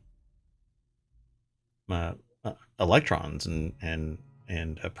than electrons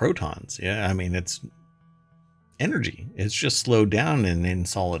and protons. Yeah, I mean, it's energy. It's just slowed down in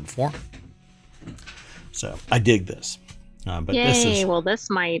solid form. So I dig this. But Yay! This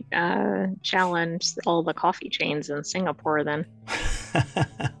might challenge all the coffee chains in Singapore then.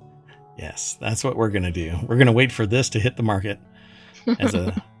 Yes, that's what we're going to do. We're going to wait for this to hit the market as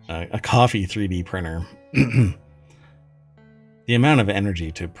a coffee 3D printer. The amount of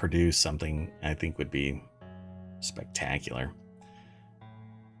energy to produce something, I think, would be spectacular.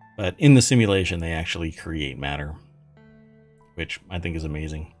 But in the simulation, they actually create matter, which I think is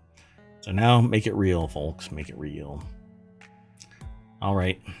amazing. So now make it real, folks. Make it real. All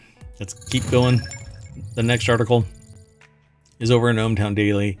right, let's keep going. The next article is over in ohmTown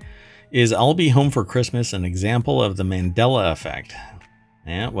Daily. Is I'll Be Home for Christmas an example of the Mandela effect?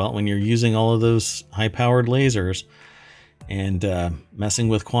 Yeah, well, when you're using all of those high-powered lasers and messing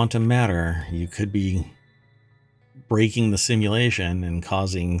with quantum matter, you could be breaking the simulation and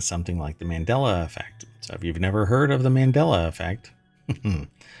causing something like the Mandela effect. So if you've never heard of the Mandela effect,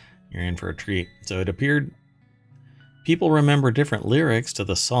 you're in for a treat. So it appeared people remember different lyrics to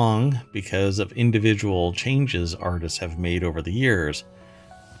the song because of individual changes artists have made over the years.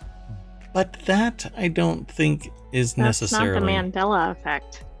 But that, I don't think, is necessarily... That's not the Mandela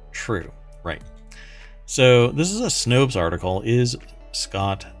effect. True, right. So this is a Snopes article. Is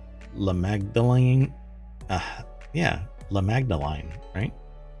Scott LaMagdalene... LaMagdalene, right?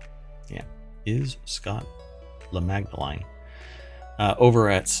 Yeah, is Scott LaMagdalene. Over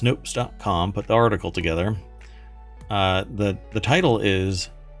at Snopes.com, put the article together. The title is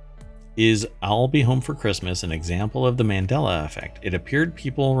I'll Be Home for Christmas an example of the Mandela effect? It appeared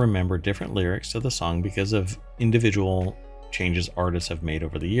people remember different lyrics to the song because of individual changes artists have made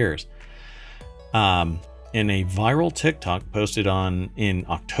over the years. In a viral TikTok posted in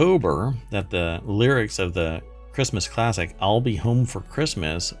October that the lyrics of the Christmas classic I'll Be Home for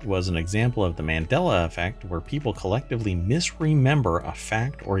Christmas was an example of the Mandela effect, where people collectively misremember a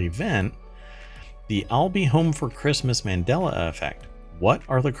fact or event. The I'll Be Home for Christmas Mandela effect. What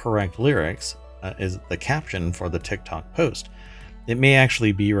are the correct lyrics? Is the caption for the TikTok post. It may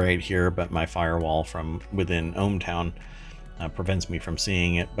actually be right here, but my firewall from within ohmTown prevents me from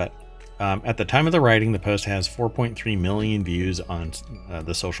seeing it. But at the time of the writing, the post has 4.3 million views on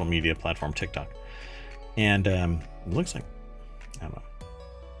the social media platform TikTok. And it looks like, I don't know.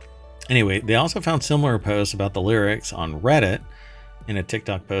 Anyway, they also found similar posts about the lyrics on Reddit. In a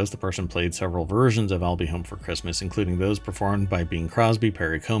TikTok post, the person played several versions of I'll Be Home for Christmas, including those performed by Bing Crosby,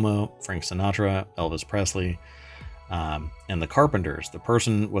 Perry Como, Frank Sinatra, Elvis Presley, and the Carpenters. The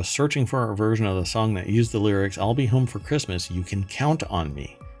person was searching for a version of the song that used the lyrics, I'll be home for Christmas, you can count on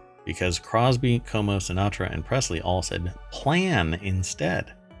me, because Crosby, Como, Sinatra, and Presley all said plan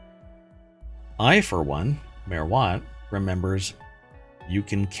instead. I, for one, Mayor Watt, remembers You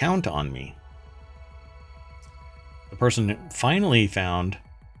Can Count on Me. The person finally found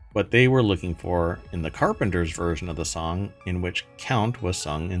what they were looking for in the Carpenters version of the song, in which count was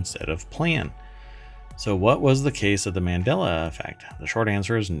sung instead of plan. So what was the case of the Mandela effect? The short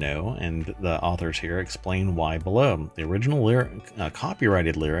answer is no, and the authors here explain why below. The original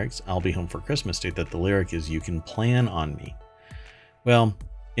copyrighted lyrics, I'll Be Home for Christmas, state that the lyric is You Can Plan on Me. Well,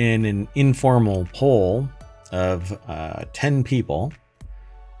 in an informal poll of 10 people,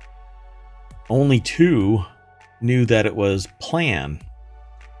 only 2 knew that it was plan,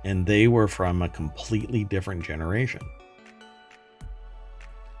 and they were from a completely different generation.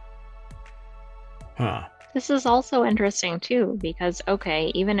 Huh. This is also interesting too, because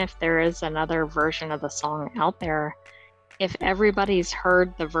okay, even if there is another version of the song out there, if everybody's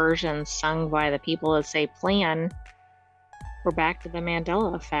heard the version sung by the people that say plan, we're back to the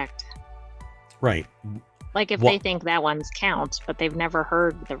Mandela effect. Right. Like if they think that one's count, but they've never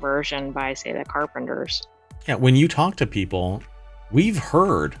heard the version by, say, the Carpenters. Yeah, when you talk to people, we've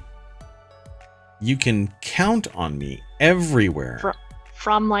heard You Can Count on Me everywhere.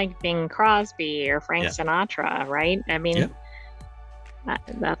 From like Bing Crosby or Frank Sinatra, right? I mean,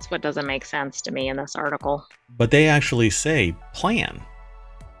 that's what doesn't make sense to me in this article. But they actually say plan.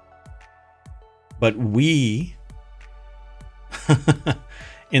 But we,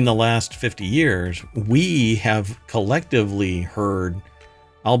 in the last 50 years, we have collectively heard,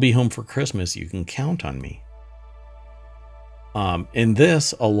 I'll be home for Christmas, you can count on me. And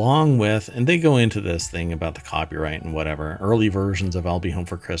this, along with, and they go into this thing about the copyright and whatever, early versions of I'll Be Home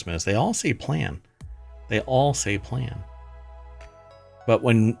for Christmas, they all say plan. They all say plan. But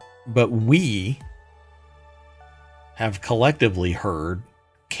we have collectively heard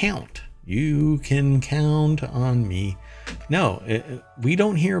count. You can count on me. No, we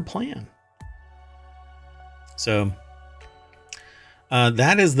don't hear plan. So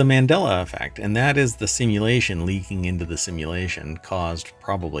that is the Mandela effect, and that is the simulation leaking into the simulation, caused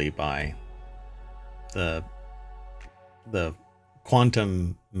probably by the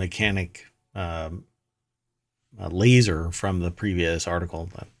quantum mechanic laser from the previous article,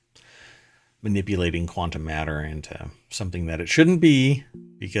 manipulating quantum matter into something that it shouldn't be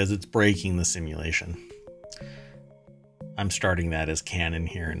because it's breaking the simulation. I'm starting that as canon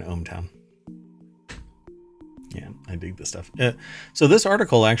here in ohmTown. Yeah, I dig this stuff. So this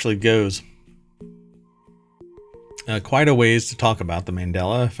article actually goes quite a ways to talk about the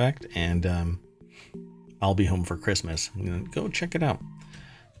Mandela effect and I'll Be Home for Christmas. Go check it out.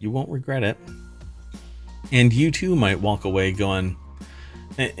 You won't regret it. And you too might walk away going,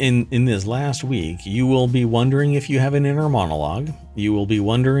 in this last week, you will be wondering if you have an inner monologue. You will be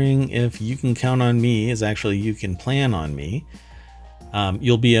wondering if You Can Count on Me is actually You Can Plan on Me.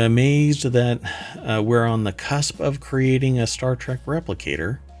 You'll be amazed that we're on the cusp of creating a Star Trek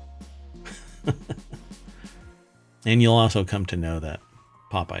replicator. And you'll also come to know that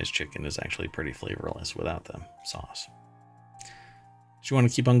Popeye's chicken is actually pretty flavorless without the sauce. Do you want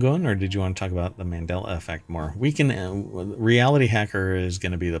to keep on going, or did you want to talk about the Mandela effect more? We can, Reality Hacker is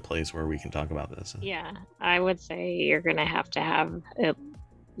going to be the place where we can talk about this. Yeah, I would say you're going to have at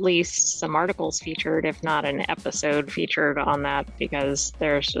least some articles featured, if not an episode featured on that, because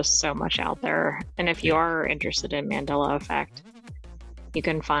there's just so much out there. And if you are interested in Mandela effect, you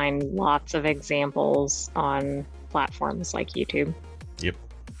can find lots of examples on platforms like YouTube. Yep,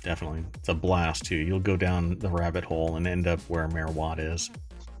 definitely. It's a blast too. You'll go down the rabbit hole and end up where Mayor Watt is.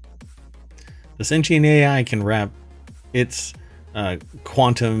 The sentient AI can wrap its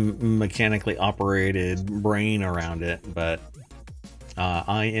quantum mechanically operated brain around it, but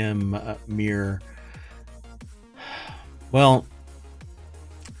I am mere... Well,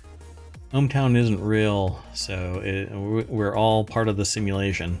 ohmTown isn't real, so we're all part of the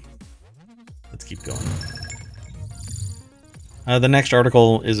simulation. Let's keep going. The next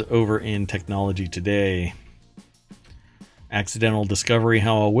article is over in Technology Today. Accidental discovery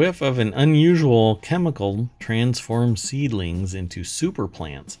how a whiff of an unusual chemical transforms seedlings into super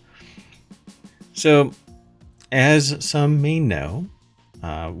plants. So, as some may know,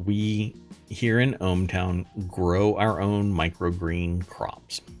 we here in ohmTown grow our own microgreen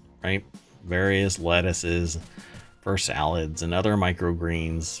crops, right? Various lettuces for salads and other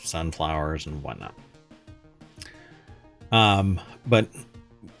microgreens, sunflowers and whatnot. But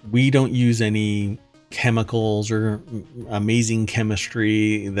we don't use any chemicals or amazing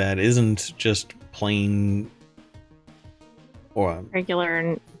chemistry that isn't just plain or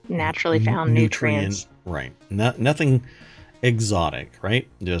regular naturally found nutrients. Right. Nothing exotic, right?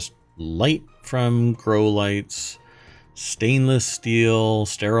 Just light from grow lights, stainless steel,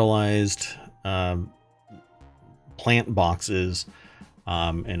 sterilized plant boxes,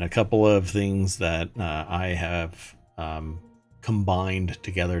 and a couple of things that I have combined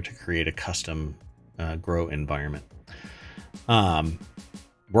together to create a custom grow environment.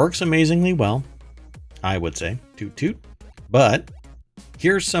 Works amazingly well, I would say, toot toot. But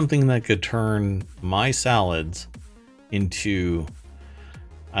here's something that could turn my salads into,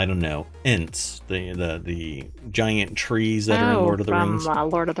 I don't know, Ents, the giant trees that are in Lord of the Rings.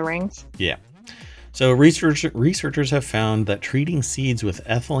 Lord of the Rings. Yeah. So researchers have found that treating seeds with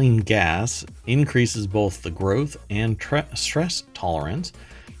ethylene gas increases both the growth and stress tolerance,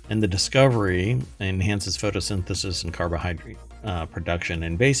 and the discovery enhances photosynthesis and carbohydrate production,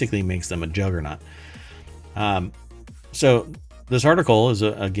 and basically makes them a juggernaut. So this article is,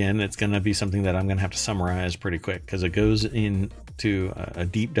 again, it's going to be something that I'm going to have to summarize pretty quick because it goes into a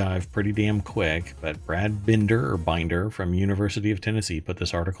deep dive pretty damn quick. But Brad Binder from University of Tennessee put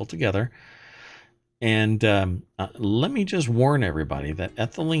this article together. And let me just warn everybody that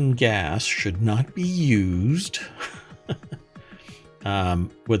ethylene gas should not be used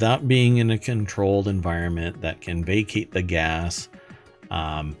without being in a controlled environment that can vacate the gas,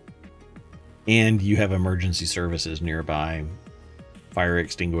 and you have emergency services nearby, fire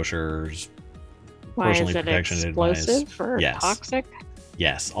extinguishers. Why is it explosive or toxic?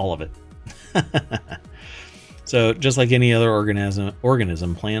 Yes, all of it. So just like any other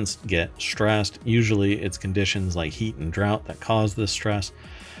organism, plants get stressed. Usually it's conditions like heat and drought that cause this stress.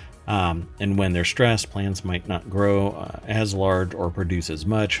 And when they're stressed, plants might not grow as large or produce as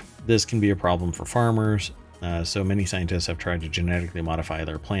much. This can be a problem for farmers. So many scientists have tried to genetically modify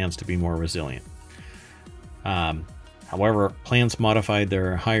their plants to be more resilient. However, plants modified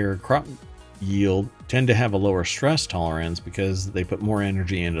their higher crop yield tend to have a lower stress tolerance because they put more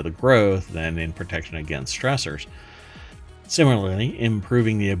energy into the growth than in protection against stressors. Similarly,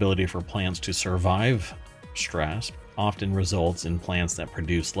 improving the ability for plants to survive stress often results in plants that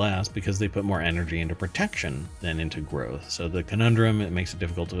produce less because they put more energy into protection than into growth. So the conundrum, it makes it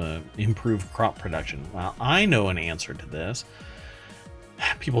difficult to improve crop production. Well, I know an answer to this.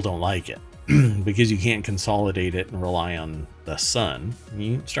 People don't like it because you can't consolidate it and rely on the sun.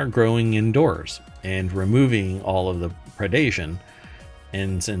 You start growing indoors and removing all of the predation,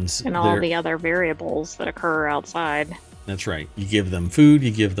 and all the other variables that occur outside. That's right. You give them food,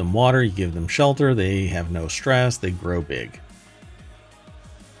 you give them water, you give them shelter. They have no stress. They grow big.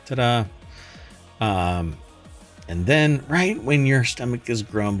 Ta-da. And then right when your stomach is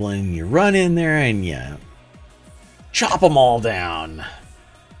grumbling, you run in there and you chop them all down.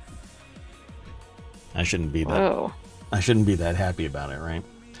 I shouldn't be that. Whoa. I shouldn't be that happy about it, right?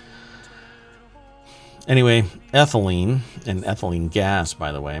 Anyway, ethylene, and ethylene gas,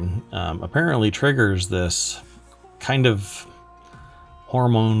 by the way, apparently triggers this kind of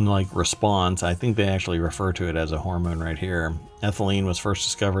hormone-like response. I think they actually refer to it as a hormone right here. Ethylene was first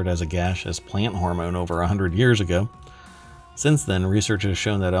discovered as a gaseous plant hormone over 100 years ago. Since then, research has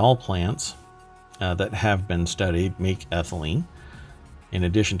shown that all plants that have been studied make ethylene. In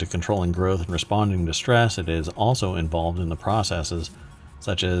addition to controlling growth and responding to stress, it is also involved in the processes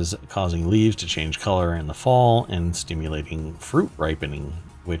such as causing leaves to change color in the fall and stimulating fruit ripening,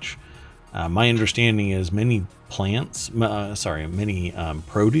 which my understanding is many produce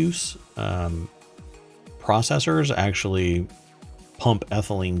processors actually pump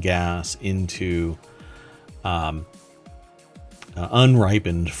ethylene gas into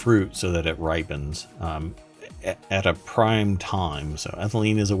unripened fruit so that it ripens at a prime time. So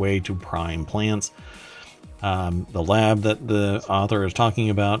ethylene is a way to prime plants. The lab that the author is talking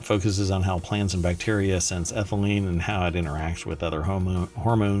about focuses on how plants and bacteria sense ethylene and how it interacts with other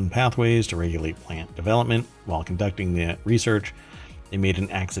hormone pathways to regulate plant development. While conducting the research, they made an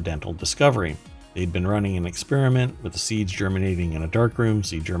accidental discovery. They'd been running an experiment with the seeds germinating in a darkroom.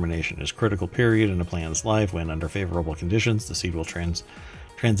 Seed germination is a critical period in a plant's life when, under favorable conditions, the seed will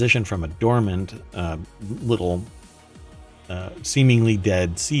transition from a dormant, little, seemingly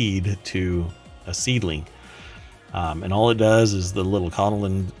dead seed to a seedling. And all it does is the little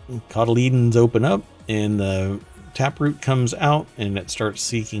cotyledons open up and the taproot comes out and it starts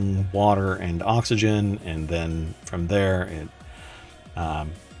seeking water and oxygen. And then from there, it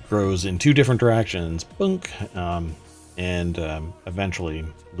grows in two different directions, bunk, and eventually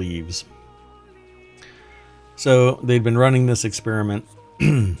leaves. So they'd been running this experiment.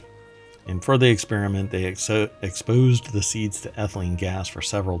 And for the experiment, they exposed the seeds to ethylene gas for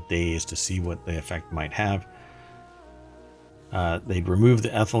several days to see what the effect might have. They'd remove the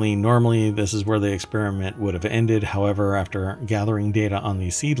ethylene. Normally, this is where the experiment would have ended. However, after gathering data on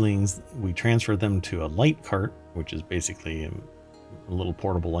these seedlings, we transferred them to a light cart, which is basically a little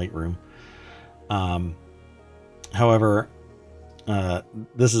portable light room. However,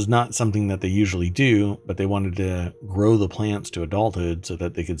 this is not something that they usually do, but they wanted to grow the plants to adulthood so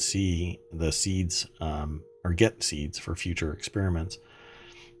that they could see the seeds, or get seeds for future experiments.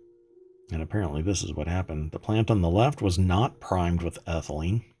 And apparently this is what happened. The plant on the left was not primed with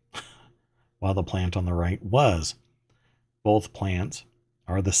ethylene, while the plant on the right was. Both plants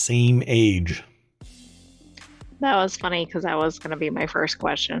are the same age. That was funny because that was going to be my first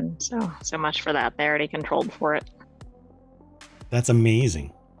question. So much for that. They already controlled for it. That's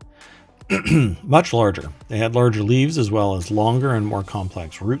amazing. Much larger. They had larger leaves as well as longer and more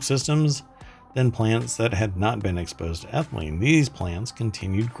complex root systems than plants that had not been exposed to ethylene. These plants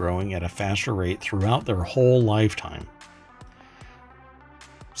continued growing at a faster rate throughout their whole lifetime.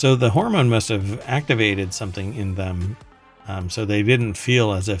 So the hormone must have activated something in them, so they didn't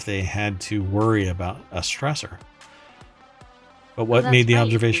feel as if they had to worry about a stressor. But what made the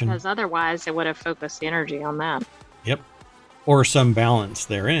observation? Because otherwise they would have focused the energy on that. Yep. Or some balance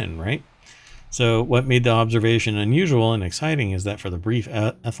therein, right? So what made the observation unusual and exciting is that for the brief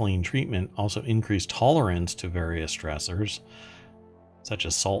ethylene treatment also increased tolerance to various stressors, such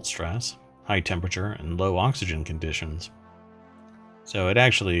as salt stress, high temperature, and low oxygen conditions. So it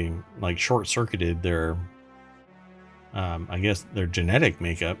actually like short-circuited their, I guess, their genetic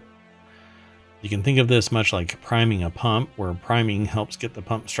makeup. You can think of this much like priming a pump, where priming helps get the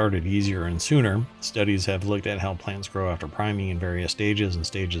pump started easier and sooner. Studies have looked at how plants grow after priming in various stages and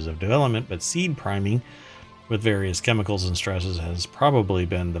stages of development, but seed priming with various chemicals and stresses has probably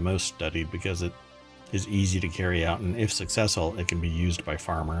been the most studied because it is easy to carry out, and if successful, it can be used by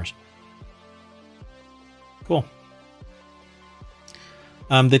farmers. Cool.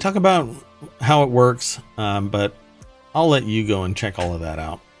 They talk about how it works, but I'll let you go and check all of that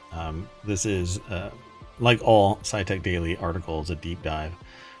out. This is, like all SciTech Daily articles, a deep dive,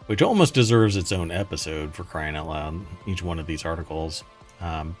 which almost deserves its own episode, for crying out loud, each one of these articles.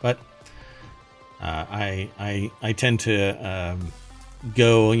 But I tend to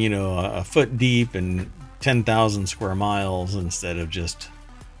go, a foot deep and 10,000 square miles instead of just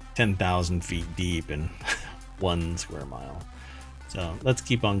 10,000 feet deep and 1 square mile. So let's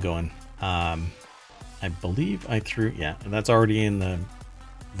keep on going. I believe I threw, yeah, that's already in the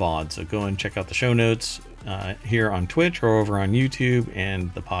VOD, so go and check out the show notes here on Twitch or over on YouTube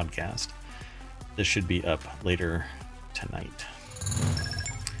and the podcast. This should be up later tonight.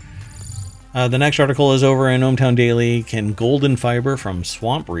 The next article is over in ohmTown Daily. Can golden fiber from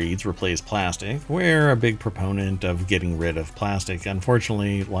swamp reeds replace plastic? We're a big proponent of getting rid of plastic.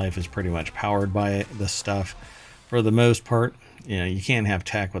 Unfortunately, life is pretty much powered by this stuff for the most part. You can't have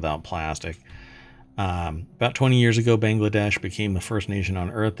tech without plastic. About 20 years ago, Bangladesh became the first nation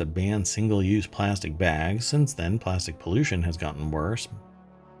on Earth that banned single-use plastic bags. Since then, plastic pollution has gotten worse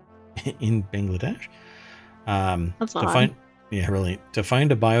in Bangladesh. That's odd. To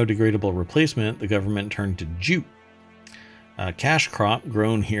find a biodegradable replacement, the government turned to jute, a cash crop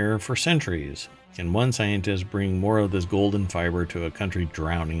grown here for centuries. Can one scientist bring more of this golden fiber to a country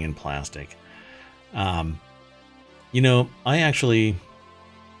drowning in plastic?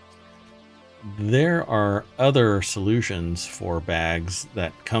 There are other solutions for bags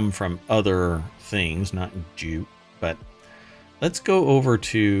that come from other things, not jute, but let's go over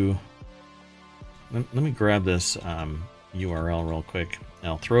to, let me grab this URL real quick.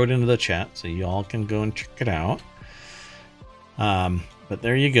 I'll throw it into the chat so y'all can go and check it out. But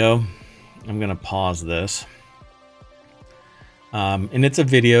there you go. I'm going to pause this. And it's a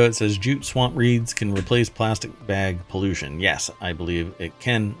video. It says jute swamp reeds can replace plastic bag pollution. Yes, I believe it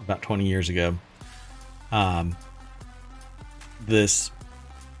can. About 20 years ago, this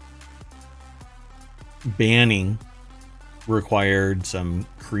banning required some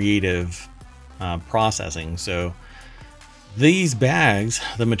creative processing. So these bags,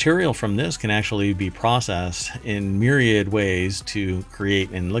 the material from this can actually be processed in myriad ways to create,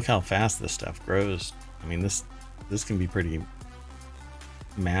 and look how fast this stuff grows. I mean, this can be pretty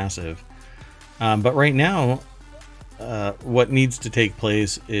massive, but right now what needs to take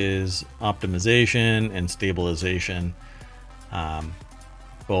place is optimization and stabilization,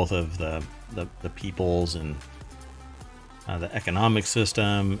 both of the peoples and the economic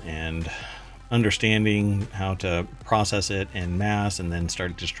system, and understanding how to process it en masse and then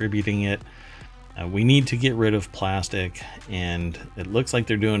start distributing it. We need to get rid of plastic, and it looks like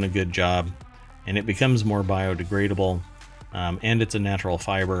they're doing a good job, and it becomes more biodegradable. And it's a natural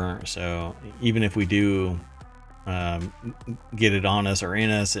fiber, so even if we do get it on us or in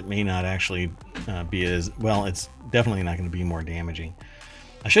us, it may not actually be as well. It's definitely not going to be more damaging.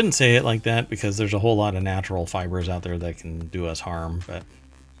 I shouldn't say it like that because there's a whole lot of natural fibers out there that can do us harm, but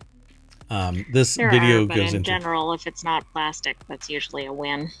This There video are, but goes in into general, if it's not plastic, that's usually a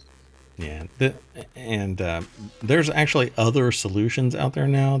win. yeah, there's actually other solutions out there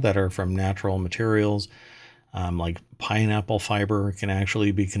now that are from natural materials. Like pineapple fiber can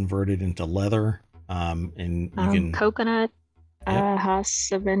actually be converted into leather, and you can Coconut yep husks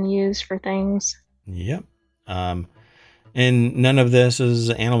have been used for things. yep. And none of this is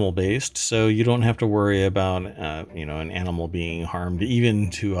animal based, so you don't have to worry about an animal being harmed, even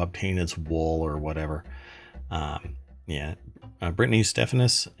to obtain its wool or whatever. Yeah, Brittany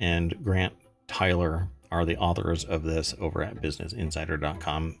Stephanus and Grant Tyler are the authors of this over at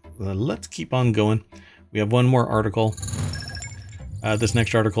BusinessInsider.com. Let's keep on going. We have one more article. This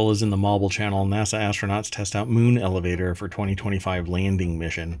next article is in the Marble Channel. NASA astronauts test out moon elevator for 2025 landing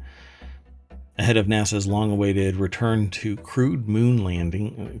mission. Ahead of NASA's long-awaited return to crewed moon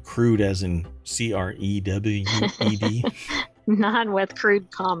landing, crude as in CREWED, Not with crude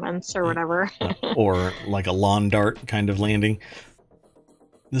comments or whatever. or like a lawn dart kind of landing.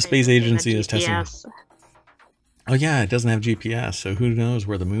 The space Using the agency is testing. GPS. Oh yeah, it doesn't have GPS, so who knows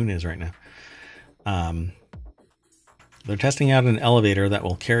where the moon is right now. They're testing out an elevator that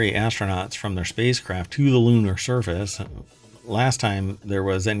will carry astronauts from their spacecraft to the lunar surface. Last time there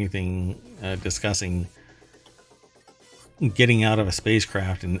was anything discussing getting out of a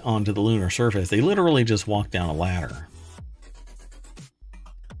spacecraft and onto the lunar surface, they literally just walked down a ladder.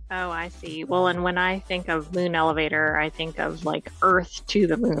 Oh, I see. Well, and when I think of moon elevator, I think of like Earth to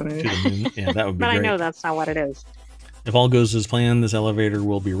the moon. To the moon. Yeah, that would be But great. I know that's not what it is. If all goes as planned, this elevator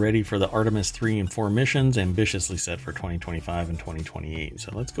will be ready for the Artemis 3 and 4 missions, ambitiously set for 2025 and 2028.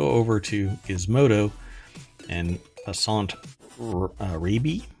 So let's go over to Gizmodo and Passant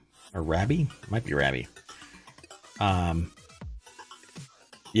Rabi, or Rabi? It might be Rabi.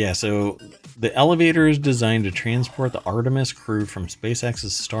 Yeah, so the elevator is designed to transport the Artemis crew from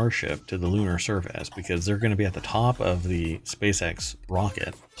SpaceX's Starship to the lunar surface, because they're going to be at the top of the SpaceX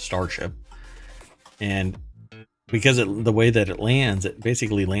rocket, Starship. And because the way that it lands, it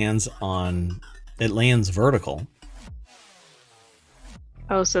basically lands vertical.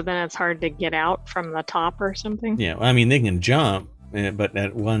 Oh, so then it's hard to get out from the top or something? Yeah, I mean, they can jump, but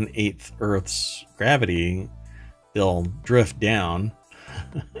at 1/8 Earth's gravity, they'll drift down.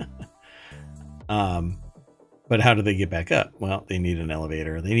 But how do they get back up? Well, they need an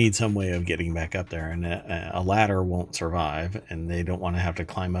elevator. They need some way of getting back up there, and a ladder won't survive, and they don't want to have to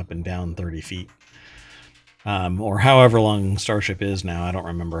climb up and down 30 feet. Or however long Starship is now, I don't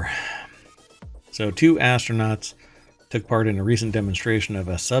remember. So 2 astronauts took part in a recent demonstration of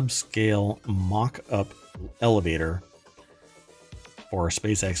a subscale mock-up elevator for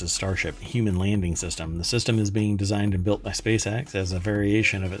SpaceX's Starship human landing system. The system is being designed and built by SpaceX as a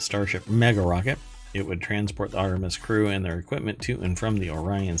variation of its Starship mega rocket. It would transport the Artemis crew and their equipment to and from the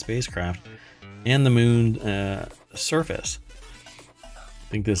Orion spacecraft and the moon surface. I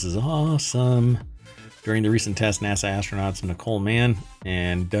think this is awesome. During the recent test, NASA astronauts Nicole Mann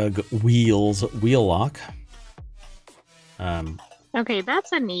and Doug Wheelock. Okay,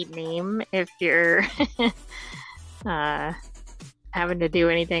 that's a neat name if you're having to do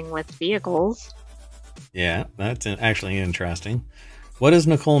anything with vehicles. Yeah, that's actually interesting. What is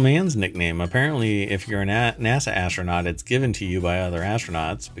Nicole Mann's nickname? Apparently, if you're a NASA astronaut, it's given to you by other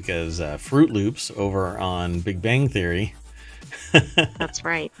astronauts, because Fruit Loops over on Big Bang Theory. That's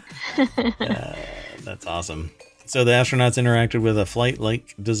right. That's awesome. So the astronauts interacted with a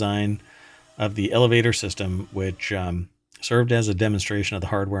flight-like design of the elevator system, which served as a demonstration of the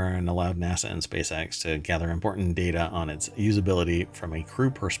hardware and allowed NASA and SpaceX to gather important data on its usability from a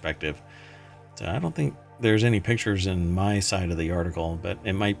crew perspective. So I don't think there's any pictures in my side of the article, but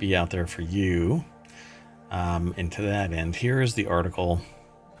it might be out there for you. And to that end, here is the article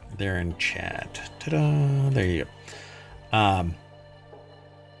there in chat. Ta-da! There you go.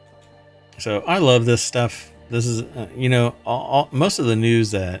 So I love this stuff. This is, most of the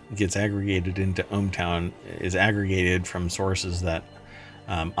news that gets aggregated into ohmTown is aggregated from sources that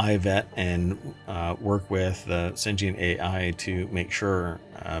I vet and work with sentient AI to make sure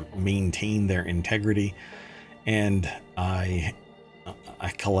maintain their integrity. And I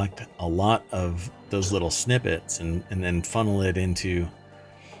collect a lot of those little snippets and then funnel it into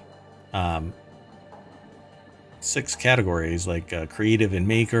 6 categories, like creative and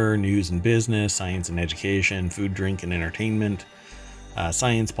maker, news and business, science and education, food, drink and entertainment,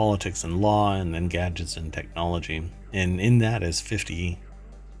 science, politics and law, and then gadgets and technology. And in that is 50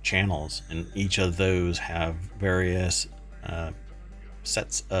 channels, and each of those have various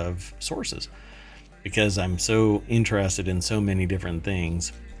sets of sources, because I'm so interested in so many different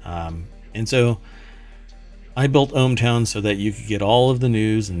things. And so I built ohmTown so that you could get all of the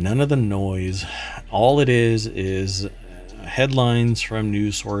news and none of the noise. All it is headlines from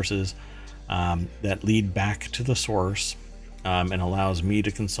news sources that lead back to the source, and allows me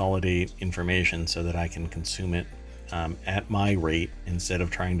to consolidate information so that I can consume it at my rate instead of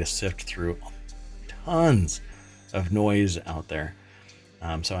trying to sift through tons of noise out there.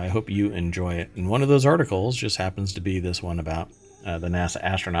 So I hope you enjoy it. And one of those articles just happens to be this one about the NASA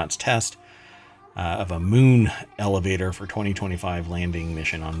astronauts' test of a moon elevator for 2025 landing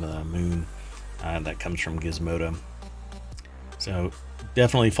mission on the moon. That comes from Gizmodo. So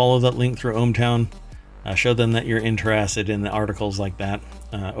definitely follow that link through ohmTown. Show them that you're interested in the articles like that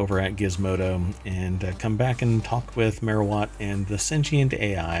over at Gizmodo, and come back and talk with Merawatt and the sentient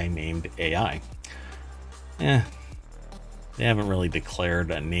AI named AI. They haven't really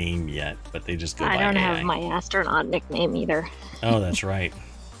declared a name yet, but they just go by AI. I don't have my astronaut nickname either. Oh, that's right.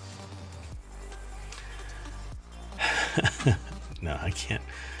 No, I can't.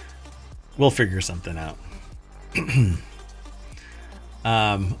 We'll figure something out.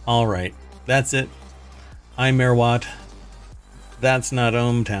 All right. That's it. I'm Merawatt. That's not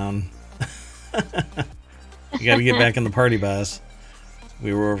ohmTown. You got to get back in the party bus.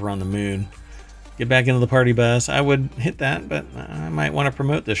 We were over on the moon. Get back into the party bus. I would hit that, but I might want to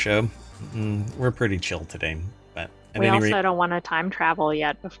promote this show. We're pretty chill today. But we also don't want to time travel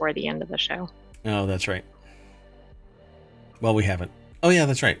yet before the end of the show. Oh, that's right. Well, we haven't. Oh, yeah,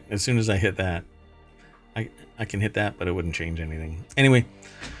 that's right. As soon as I hit that, I can hit that, but it wouldn't change anything. Anyway,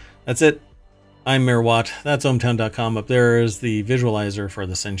 that's it. I'm Merawatt. That's ohmTown.com. Up there is the visualizer for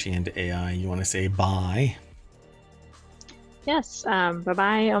the sentient AI. You want to say bye? Yes.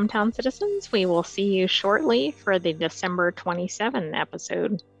 Bye-bye, ohmTown citizens. We will see you shortly for the December 27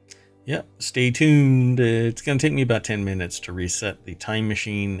 episode. Yep. Stay tuned. It's going to take me about 10 minutes to reset the time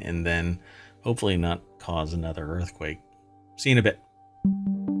machine and then hopefully not cause another earthquake. See you in a bit.